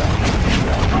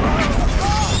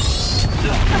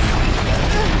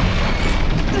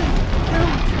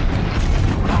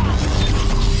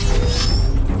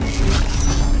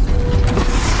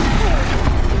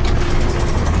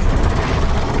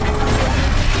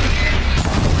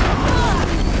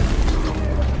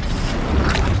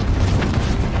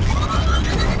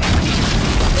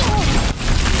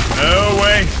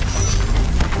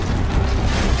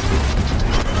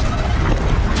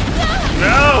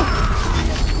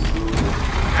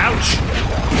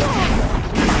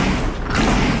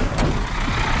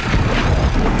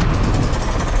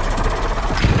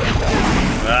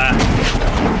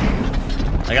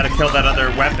 I gotta kill that other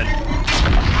weapon.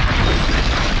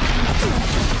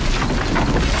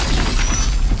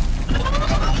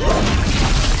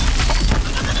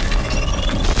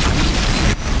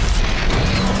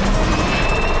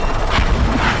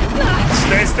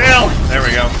 Stay still! There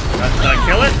we go. Did I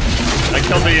kill it? Did I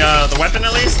kill the weapon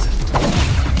at least?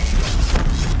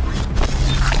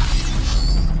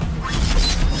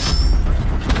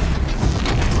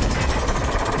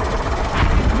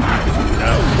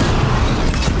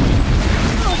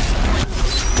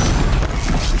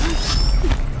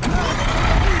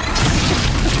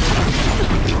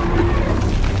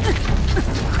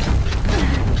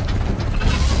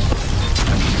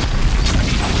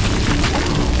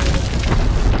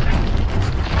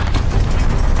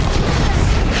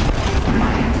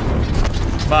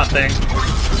 Thing.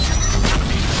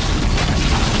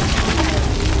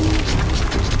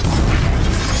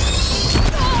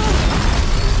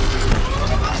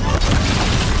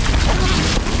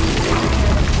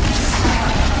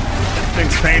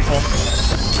 Thing's painful.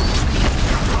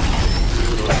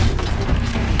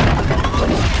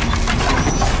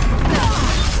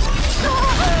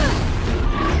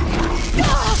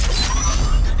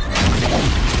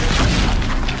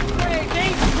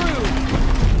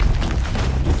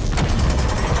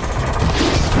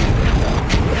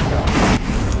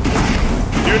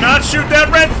 Do not shoot that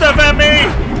red stuff at me!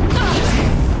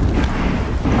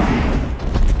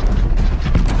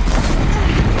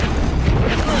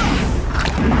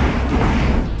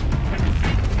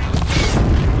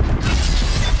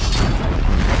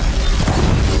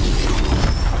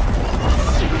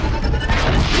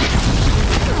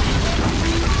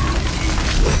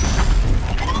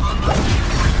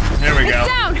 There we go.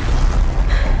 Down.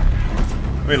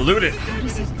 We loot it. How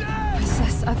does it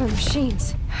possess other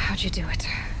machines? How'd you do it?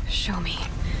 Show me.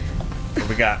 What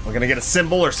we got? We're gonna get a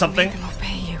symbol or something? Make them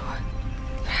obey you.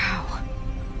 How?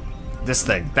 This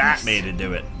thing. That made it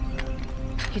do it.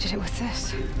 You did it with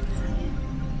this.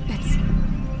 It's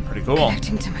pretty cool.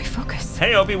 Connecting to my focus.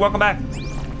 Hey, Opie, welcome back.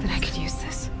 Then I could use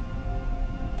this.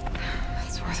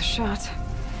 It's worth a shot.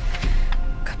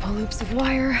 Couple loops of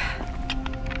wire.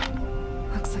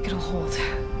 Looks like it'll hold.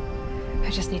 I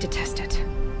just need to test it.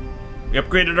 We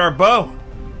upgraded our bow.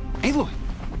 Aloy,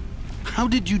 how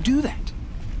did you do that?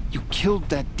 You killed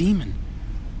that demon.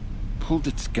 Pulled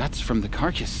its guts from the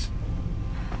carcass.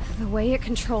 The way it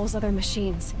controls other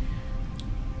machines.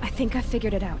 I think I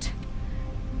figured it out.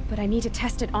 But I need to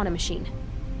test it on a machine.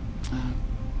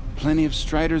 Plenty of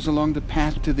striders along the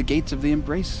path to the gates of the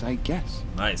Embrace, I guess.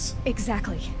 Nice.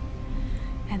 Exactly.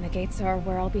 And the gates are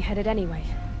where I'll be headed anyway.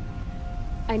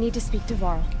 I need to speak to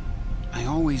Varl. I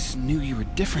always knew you were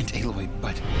different, Aloy,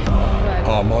 but...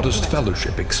 Our modest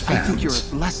fellowship expands. I think you're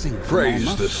a blessing from Praise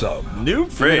All the Mother. sub. New No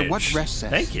matter fridge. what Resh says.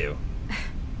 Thank you.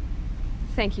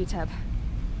 Thank you, Teb.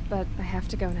 But I have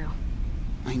to go now.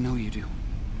 I know you do.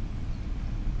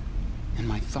 And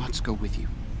my thoughts go with you.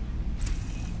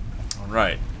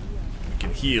 Alright. We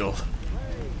can heal.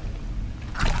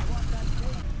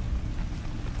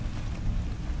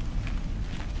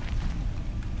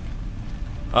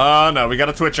 Oh no, we got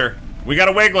a Twitcher. We got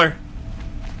a Wiggler.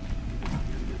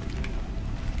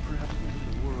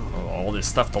 Oh, all this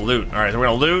stuff to loot. Alright, we're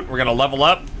gonna loot, we're gonna level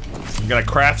up. We're gonna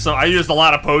craft some. I used a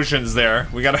lot of potions there.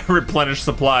 We gotta replenish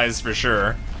supplies for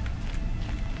sure.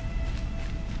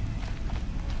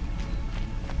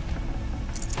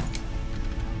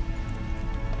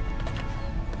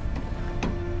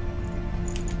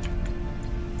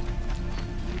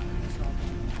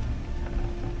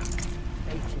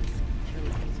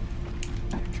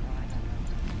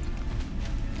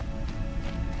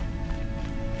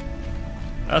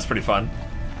 That's pretty fun.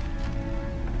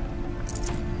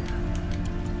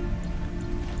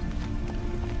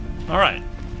 Alright.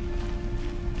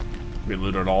 We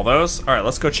looted all those. Alright,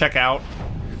 let's go check out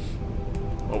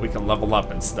what we can level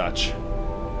up and such.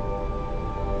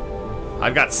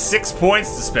 I've got 6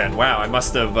 points to spend. Wow, I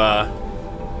must have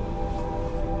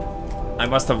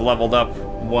leveled up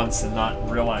once and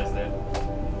not realized it.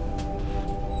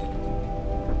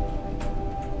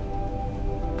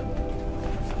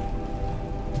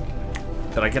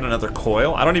 Did I get another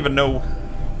coil? I don't even know.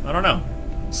 I don't know.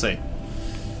 Let's see.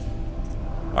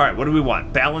 Alright, what do we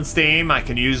want? Balanced aim. I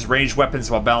can use ranged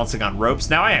weapons while balancing on ropes.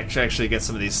 Now I actually get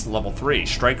some of these level 3.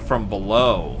 Strike from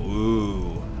below.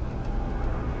 Ooh.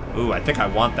 Ooh, I think I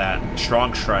want that.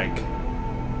 Strong strike.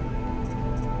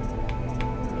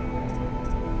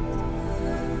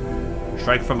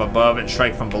 Strike from above and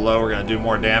strike from below. We're going to do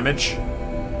more damage.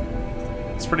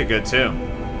 It's pretty good too.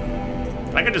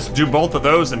 I could just do both of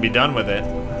those and be done with it.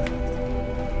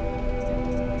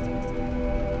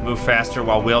 Move faster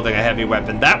while wielding a heavy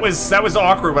weapon. That was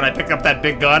awkward when I picked up that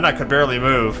big gun. I could barely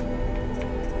move.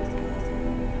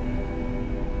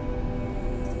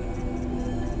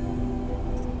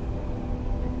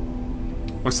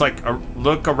 Looks like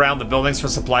look around the buildings for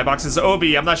supply boxes.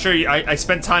 Obi, I'm not sure. I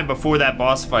spent time before that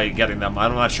boss fight getting them.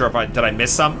 I'm not sure if did I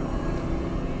miss some?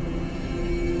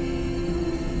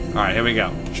 Alright, here we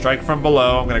go. Strike from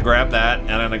below. I'm gonna grab that, and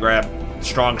I'm gonna grab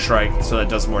strong strike so that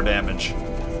does more damage.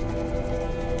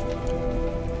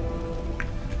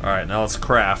 Alright, now let's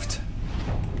craft.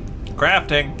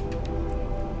 Crafting!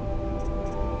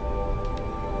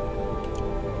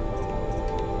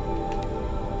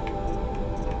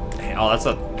 Oh, that's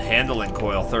a handling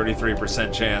coil,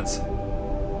 33% chance.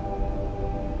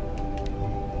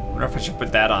 Wonder if I should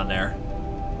put that on there.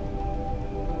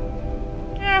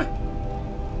 Yeah.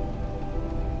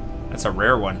 That's a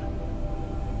rare one.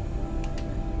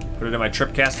 Put it in my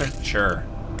tripcaster? Sure.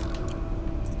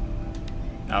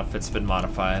 Outfit's been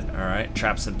modified. Alright,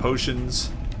 traps and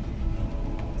potions.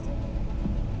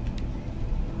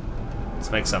 Let's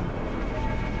make some.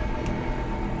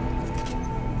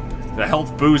 The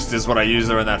health boost is what I used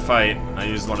during that fight. I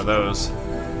used one of those.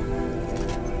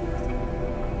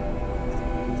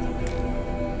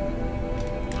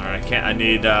 Alright, I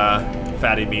need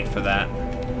fatty meat for that.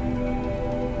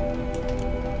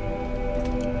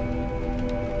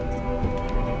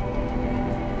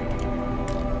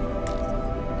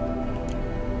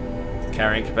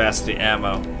 Carrying capacity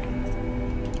ammo. Gonna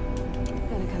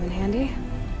come in handy.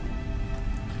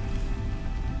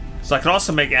 So I can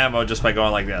also make ammo just by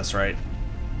going like this, right?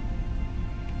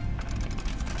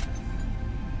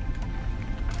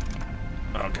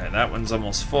 Okay, that one's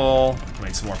almost full.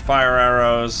 Make some more fire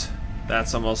arrows.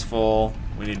 That's almost full.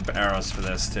 We need arrows for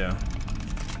this too.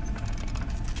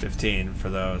 15 for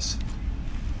those.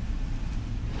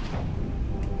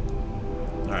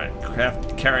 Alright,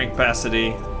 craft carrying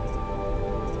capacity.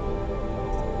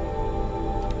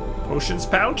 Potions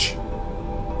pouch?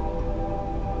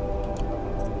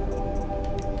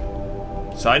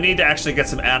 So I need to actually get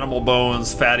some animal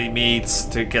bones, fatty meats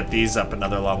to get these up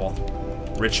another level.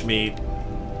 Rich meat,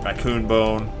 raccoon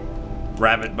bone,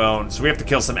 rabbit bone. So we have to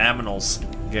kill some aminals,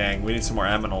 gang. We need some more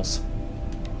aminals.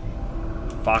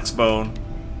 Fox bone.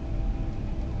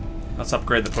 Let's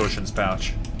upgrade the potions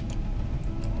pouch.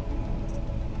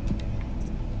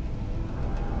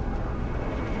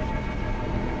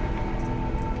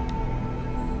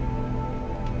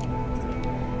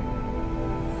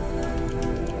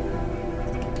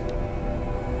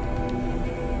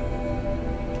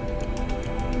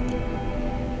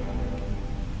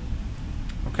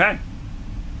 Okay.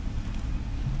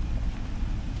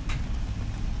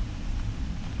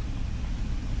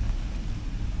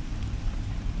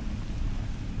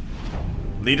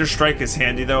 Leader strike is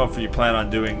handy though if you plan on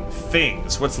doing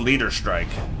things. What's leader strike?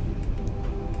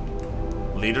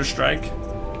 Leader strike?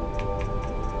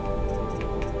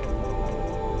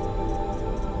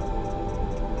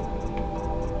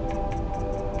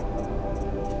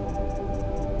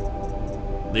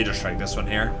 Leader strike, this one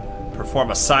here. Perform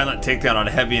a silent takedown on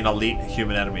heavy and elite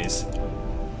human enemies.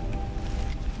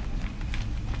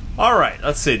 Alright,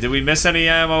 let's see. Did we miss any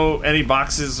ammo, any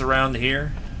boxes around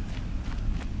here?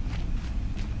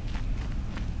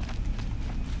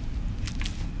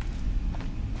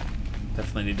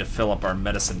 Definitely need to fill up our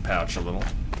medicine pouch a little.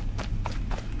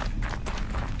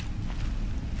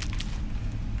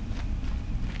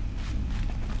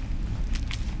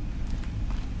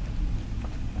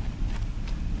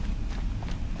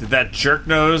 Did that jerk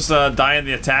nose die in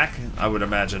the attack? I would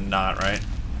imagine not, right?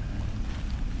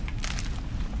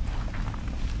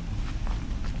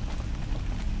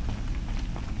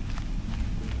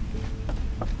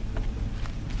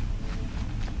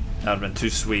 That would have been too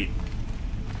sweet.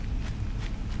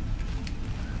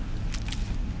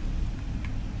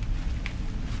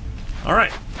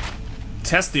 Alright.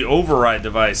 Test the override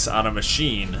device on a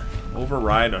machine.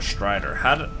 Override a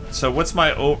strider. So what's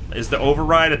my is the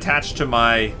override attached to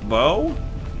my bow?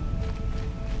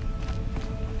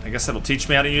 I guess it'll teach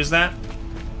me how to use that.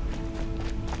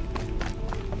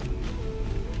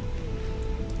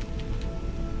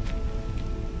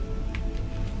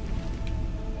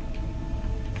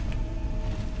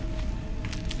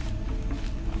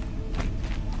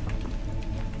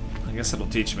 I guess it'll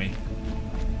teach me.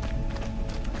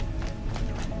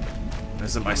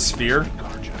 Is it my spear?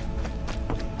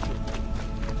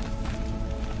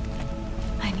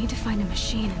 I need to find a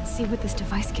machine and see what this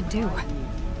device can do.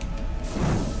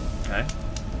 Okay.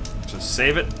 Just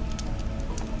save it.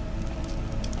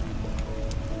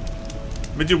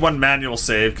 Let me do one manual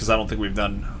save, because I don't think we've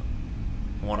done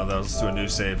one of those. Let's do a new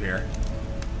save here.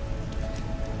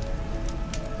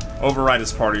 Override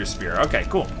is part of your spear. Okay,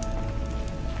 cool.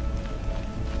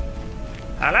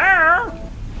 Hello?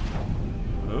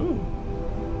 Ooh.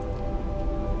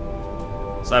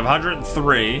 So I have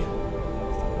 103.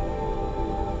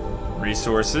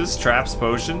 Resources, traps,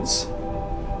 potions.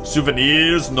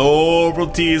 Souvenirs,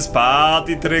 novelties,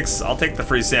 party tricks. I'll take the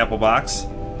free sample box.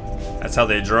 That's how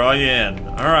they draw you in.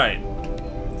 Alright.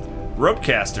 Rope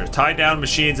caster. Tie down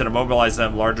machines and immobilize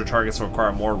them. Larger targets will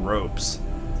require more ropes.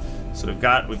 So we've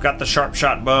got the sharp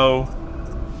shot bow.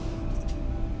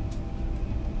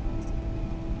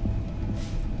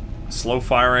 Slow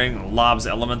firing lobs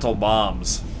elemental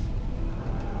bombs.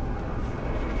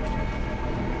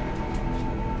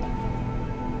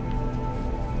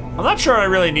 I'm not sure I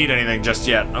really need anything just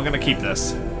yet. I'm gonna keep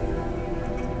this. I'm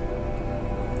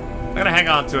gonna hang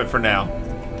on to it for now.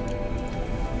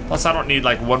 Plus, I don't need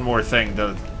like one more thing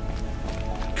to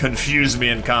confuse me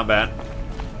in combat.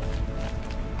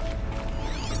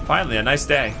 Finally, a nice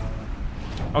day.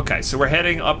 Okay, so we're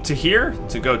heading up to here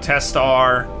to go test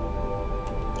our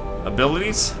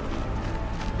abilities.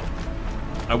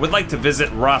 I would like to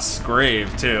visit Rust's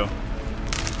grave, too.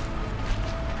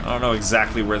 I don't know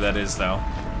exactly where that is, though.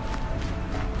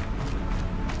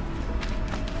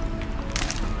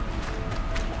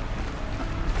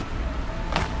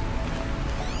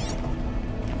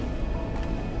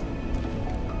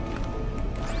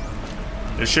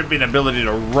 There should be an ability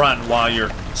to run while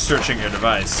you're searching your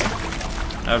device.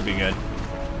 That would be good.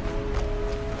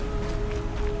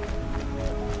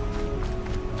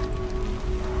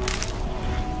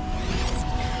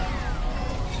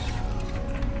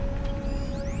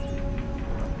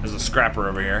 There's a scrapper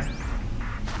over here.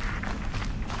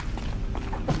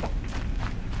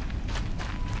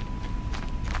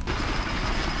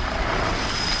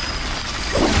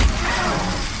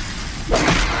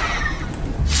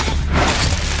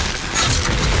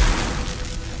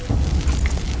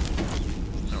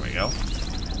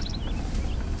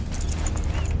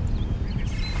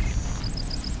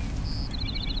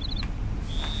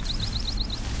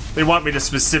 They want me to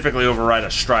specifically override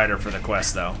a strider for the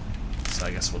quest, though. So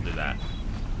I guess we'll do that.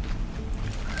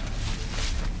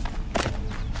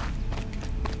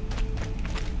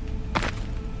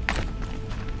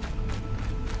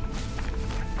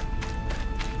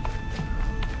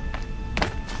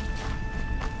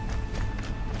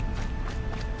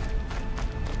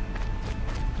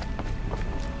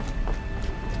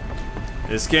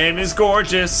 This game is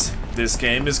gorgeous. This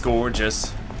game is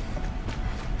gorgeous.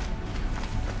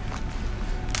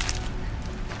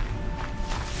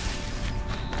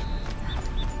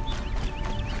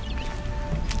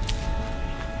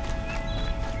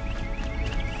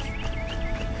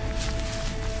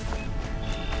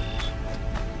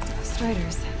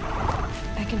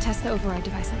 I can test the override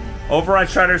device on it. Override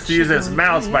tries to use its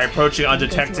mouth by approaching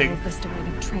undetected.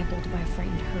 Trampled by a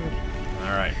frightened herd.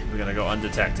 All right, we're gonna go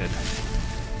undetected.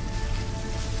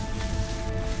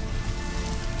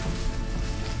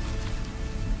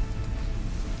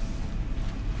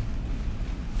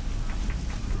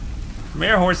 Come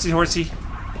here, horsey, horsey.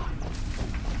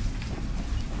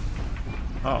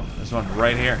 Oh, there's one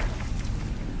right here.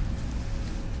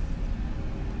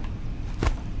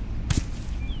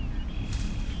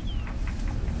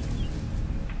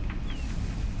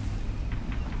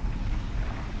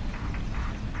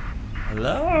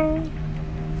 Hello?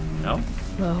 No?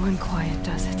 Low and quiet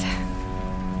does it.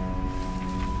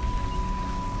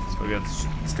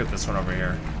 Let's get this one over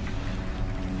here.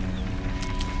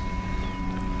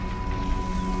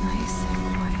 Nice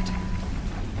and quiet.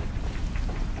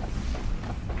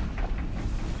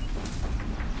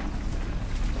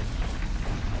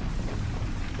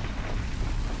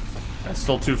 That's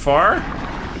still too far?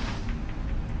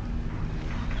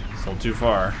 Still too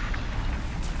far.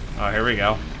 Oh, here we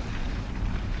go.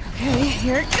 Okay,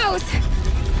 here it goes.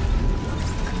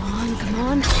 Come on, come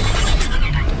on.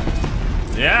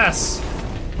 Yes!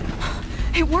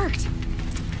 It worked.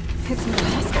 It's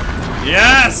impossible.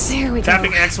 Yes! There we go.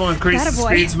 Tapping X will increase the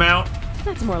speed's mount.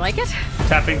 That's more like it.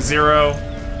 Tapping 0.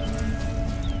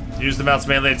 Use the mount's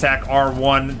melee attack.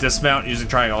 R1 dismount using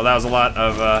triangle. That was a lot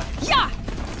of Yeah!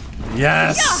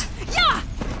 Yes! Yeah! Yeah!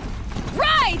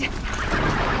 Ride!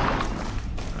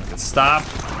 I can stop.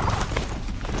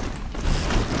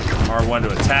 R1 to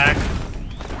attack.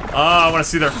 Oh, I want to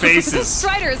see their faces. This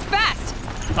strider is fast.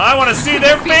 I want to see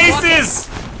their faces!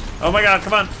 Oh my god,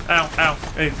 come on. Ow, ow.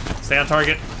 Hey, stay on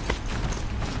target.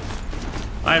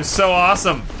 I am so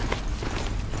awesome.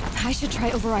 I should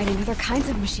try overriding other kinds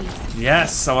of machines.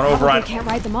 Yes, I want to override. I can't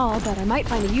ride them all, but I might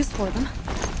find a use for them.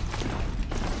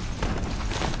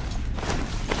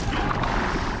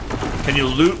 Can you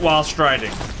loot while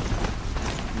striding?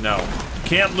 No. You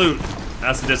can't loot.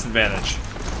 That's a disadvantage.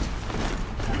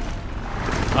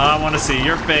 I want to see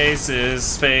your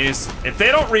faces, face. If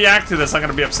they don't react to this, I'm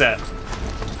going to be upset.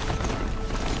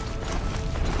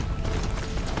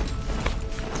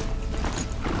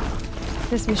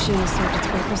 This machine has served its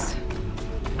purpose.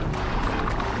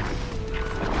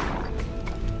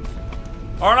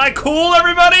 Aren't I cool,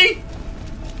 everybody?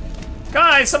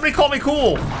 Guys, somebody call me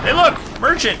cool. Hey, look,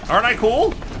 merchant. Aren't I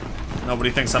cool? Nobody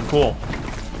thinks I'm cool.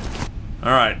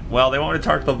 All right. Well, they want me to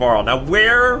target Lavarl. Now,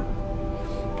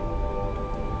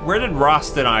 where did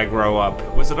Rost and I grow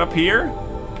up? Was it up here?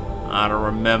 I don't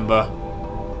remember.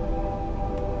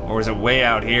 Or was it way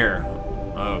out here?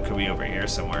 Oh, it could be over here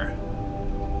somewhere.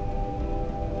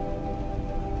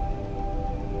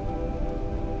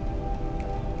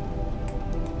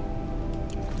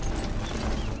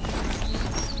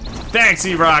 Thanks,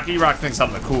 E-Rock. E-Rock thinks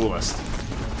I'm the coolest.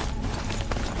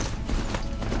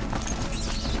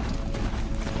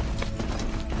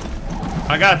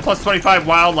 I got a plus 25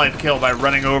 wildlife kill by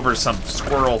running over some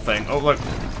squirrel thing. Oh, look.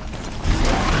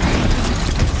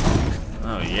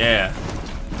 Oh, yeah.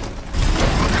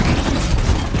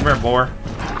 Come here, boar.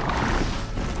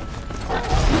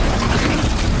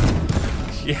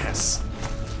 Yes.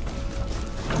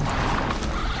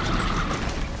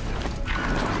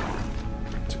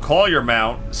 To call your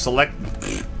mount, select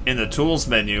in the tools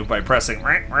menu by pressing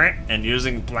and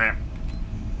using blamp.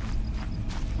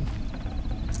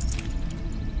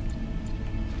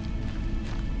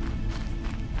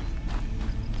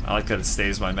 I like that it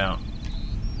stays my mount.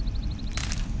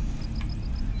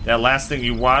 That last thing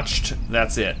you watched,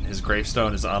 that's it. His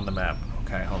gravestone is on the map.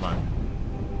 Okay, hold on.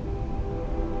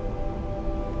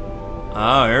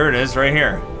 Oh, here it is, right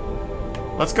here.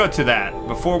 Let's go to that.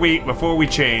 Before we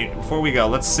go,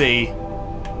 let's see.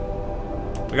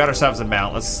 We got ourselves a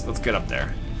mount. Let's get up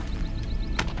there.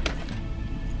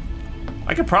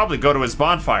 I could probably go to his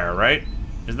bonfire, right?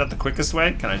 Isn't that the quickest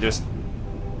way? Can I just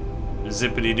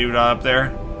zippity-doo up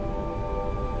there?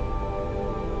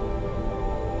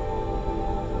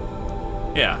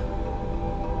 Yeah.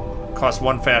 Cost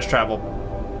 1 fast travel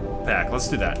pack. Let's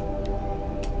do that.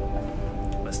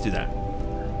 Let's do that.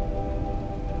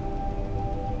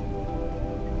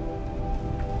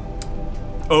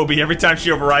 Obi, every time she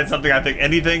overrides something, I think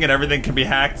anything and everything can be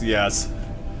hacked. Yes.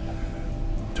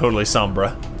 Totally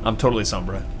Sombra. I'm totally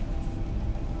Sombra.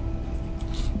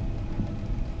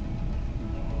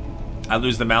 I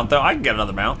lose the mount, though. I can get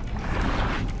another mount.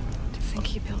 To think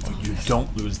he built all You this.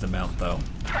 don't lose the mount, though.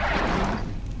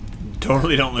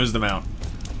 Totally don't lose the mount.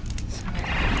 It's not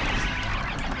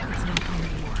home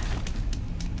anymore.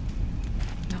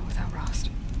 Not without Rost.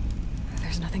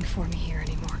 There's nothing for me here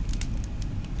anymore.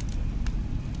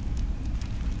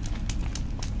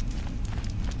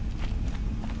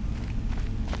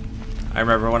 I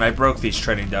remember when I broke these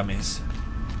trading dummies.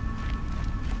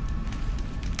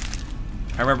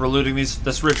 I remember looting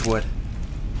this Ridgewood.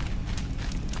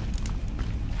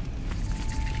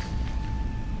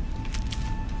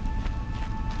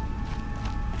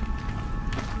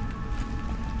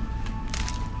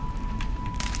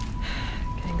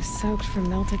 Getting soaked from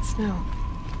melted snow.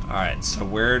 Alright, so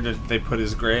where did they put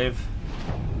his grave?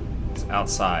 It's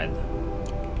outside.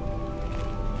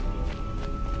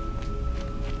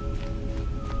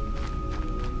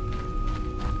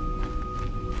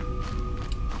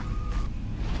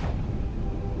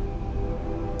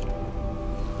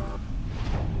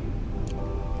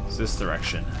 It's this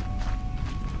direction.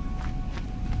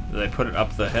 Did they put it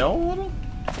up the hill a little?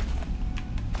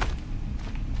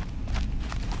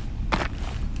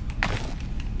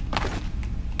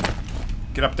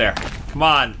 Get up there. Come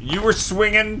on. You were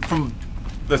swinging from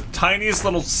the tiniest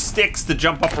little sticks to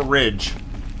jump up a ridge.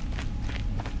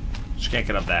 Just can't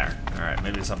get up there. Alright,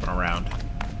 maybe it's up and around.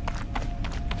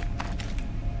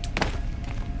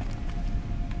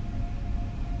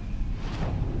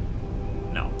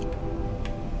 No.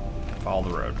 Follow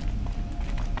the road.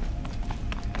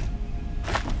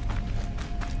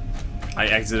 I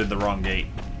exited the wrong gate.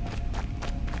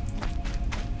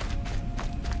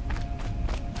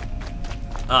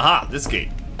 Aha, this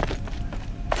gate.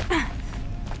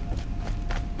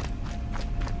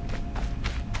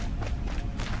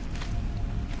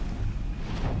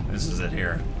 This is it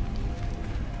here.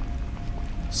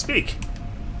 Speak.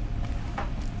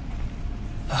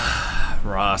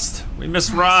 Rost. We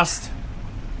miss Rost.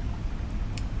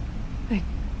 I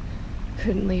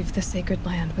couldn't leave the sacred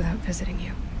land without visiting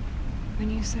you. When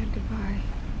you said goodbye,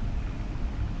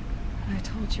 I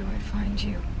told you I'd find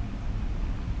you.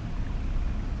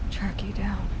 Track you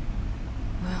down.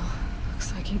 Well,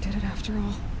 looks like you did it after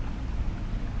all.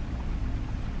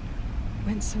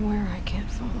 Went somewhere I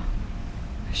can't follow.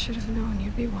 I should have known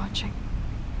you'd be watching.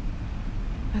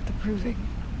 At the proving.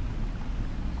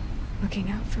 Looking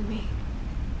out for me.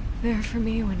 There for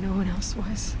me when no one else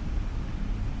was.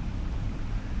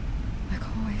 Like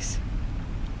always.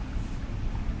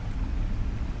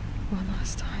 One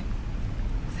last time.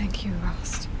 Thank you,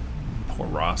 Rost. Poor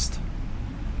Rost.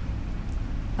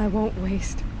 I won't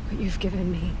waste what you've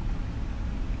given me.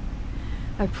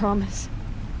 I promise.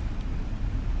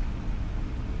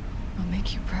 I'll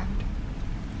make you proud.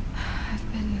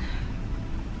 I've been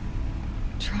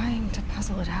trying to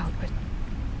puzzle it out, but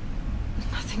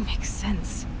nothing makes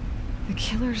sense. The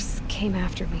killers came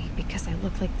after me because I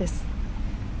look like this...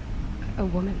 a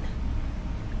woman.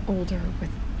 Older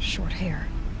with short hair.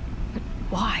 But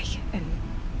why? And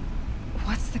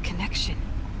what's the connection?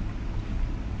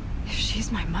 If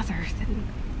she's my mother, then...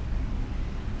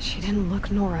 she didn't look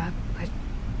Nora, but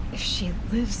if she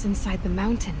lives inside the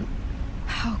mountain,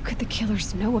 how could the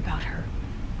killers know about her?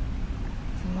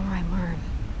 The more I learn,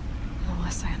 the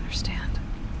less I understand.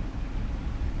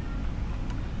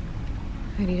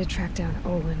 I need to track down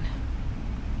Olin,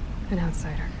 an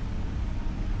outsider.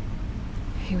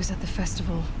 He was at the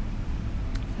festival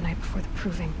the night before the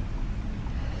proving.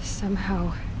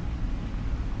 Somehow,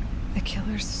 the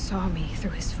killers saw me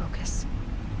through his focus.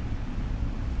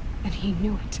 And he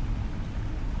knew it.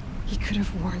 He could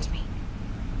have warned me.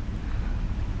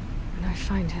 When I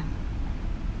find him,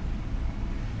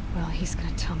 well, he's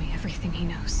gonna tell me everything he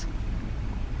knows.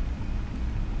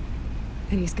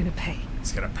 And he's gonna pay.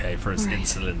 He's gonna pay for his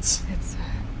insolence.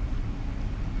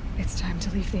 It's time to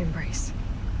leave the embrace.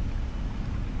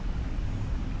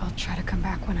 I'll try to come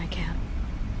back when I can.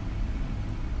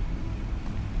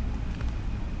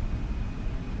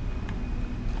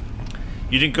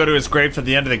 You didn't go to his grave to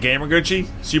the end of the game, Gucci?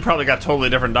 So you probably got totally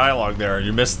different dialogue there.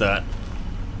 You missed that.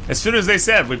 As soon as they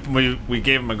said we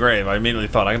gave him a grave, I immediately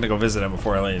thought I'm gonna go visit him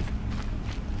before I leave.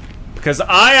 Because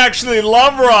I actually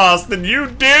love Rost, and you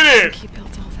did it! He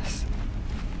built all this.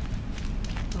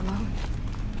 Alone.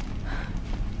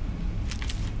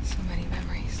 So many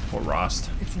memories. Poor Rost.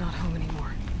 It's not home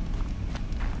anymore.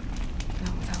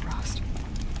 Not without Rost.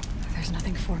 There's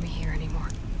nothing for me here anymore.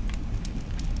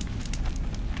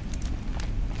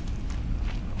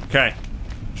 Okay.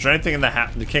 Is there anything in the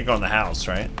house? You can't go in the house,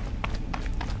 right?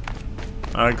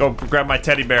 I'm gonna go grab my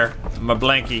teddy bear, my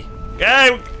blankie.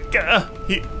 Hey!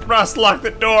 Rost locked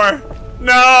the door.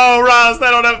 No, Rost,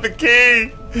 I don't have the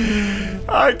key.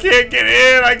 I can't get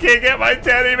in. I can't get my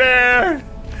teddy bear.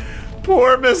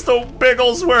 Poor Mr.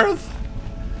 Bigglesworth.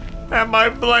 And my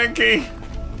blankie.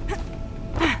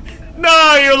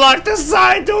 No, you locked the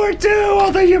side door too.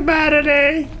 All the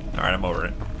humanity. All right, I'm over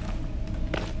it.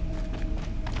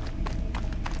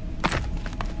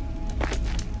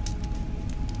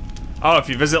 Oh, if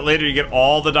you visit later, you get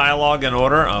all the dialogue in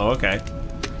order? Oh, okay.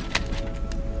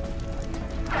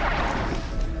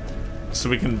 So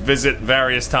we can visit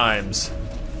various times.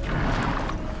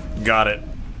 Got it.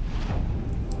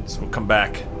 So we'll come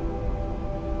back.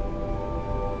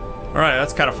 Alright,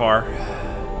 that's kind of far.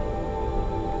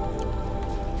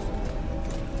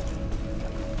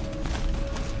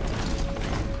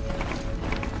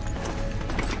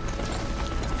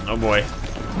 Oh boy.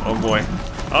 Oh boy.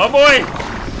 Oh boy!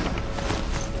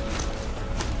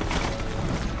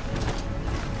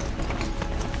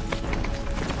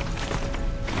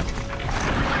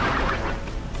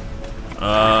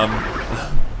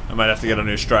 I might have to get a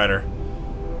new Strider.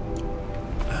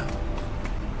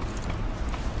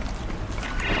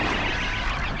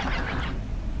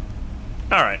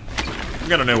 Alright. We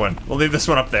got a new one. We'll leave this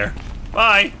one up there.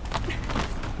 Bye!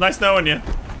 Nice knowing you.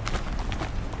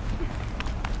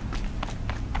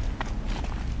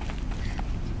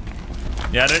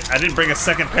 Yeah, I didn't bring a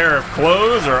second pair of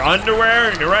clothes or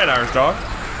underwear. You're right, Irish Dog.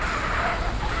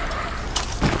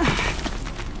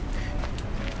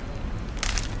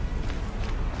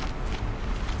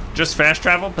 Just fast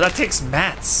travel? But that takes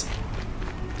mats.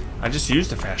 I just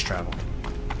used a fast travel.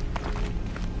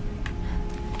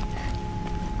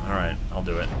 Alright, I'll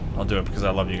do it. I'll do it because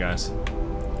I love you guys.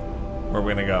 Where are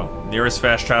we gonna go? Nearest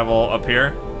fast travel up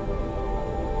here?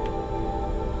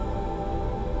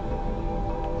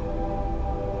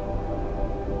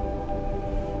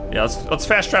 Yeah, let's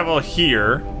fast travel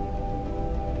here.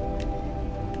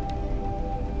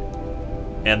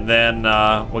 And then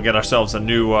we'll get ourselves a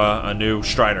new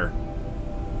Strider.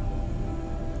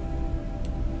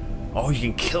 Oh, you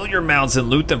can kill your mounts and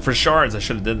loot them for shards. I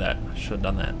should have did that. I should have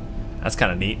done that. That's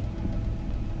kind of neat.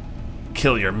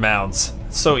 Kill your mounts.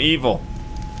 It's so evil.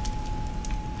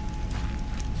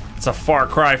 It's a far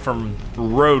cry from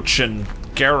Roach and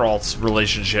Geralt's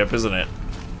relationship, isn't it?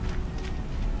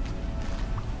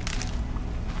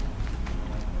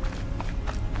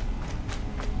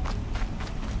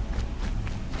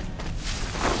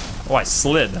 Oh, I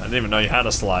slid. I didn't even know you had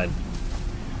to slide.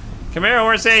 Come here,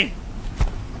 horsey!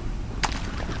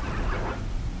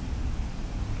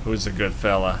 Who's a good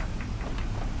fella?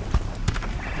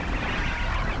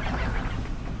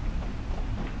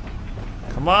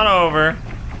 Come on over.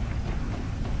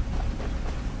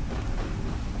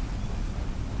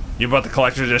 You bought the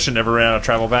collector's edition, never ran out of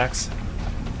travel packs?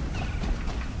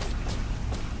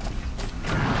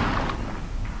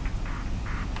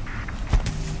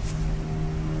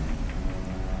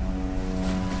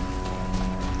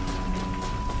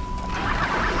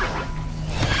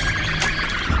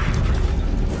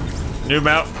 New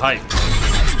mount, hype.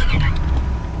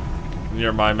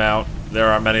 You're my mount. There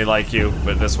are many like you,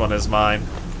 but this one is mine.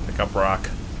 Pick up rock.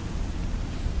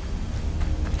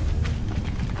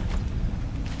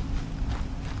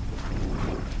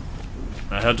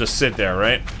 Now he'll just sit there,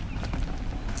 right?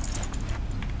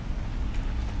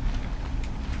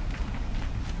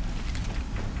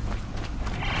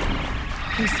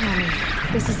 You saw me.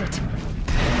 This is it.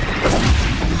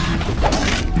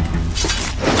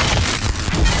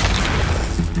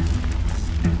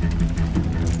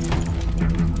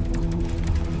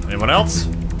 Anyone else?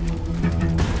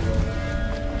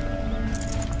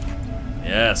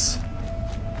 Yes.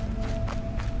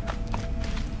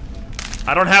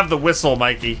 I don't have the whistle,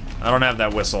 Mikey. I don't have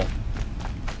that whistle.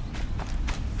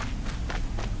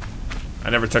 I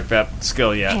never took that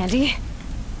skill yet. Handy.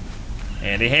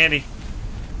 Handy, handy.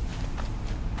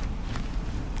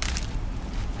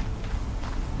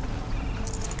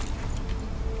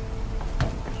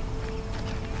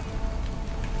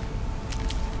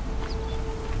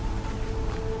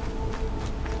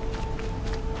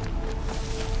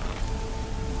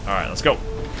 All right, let's go.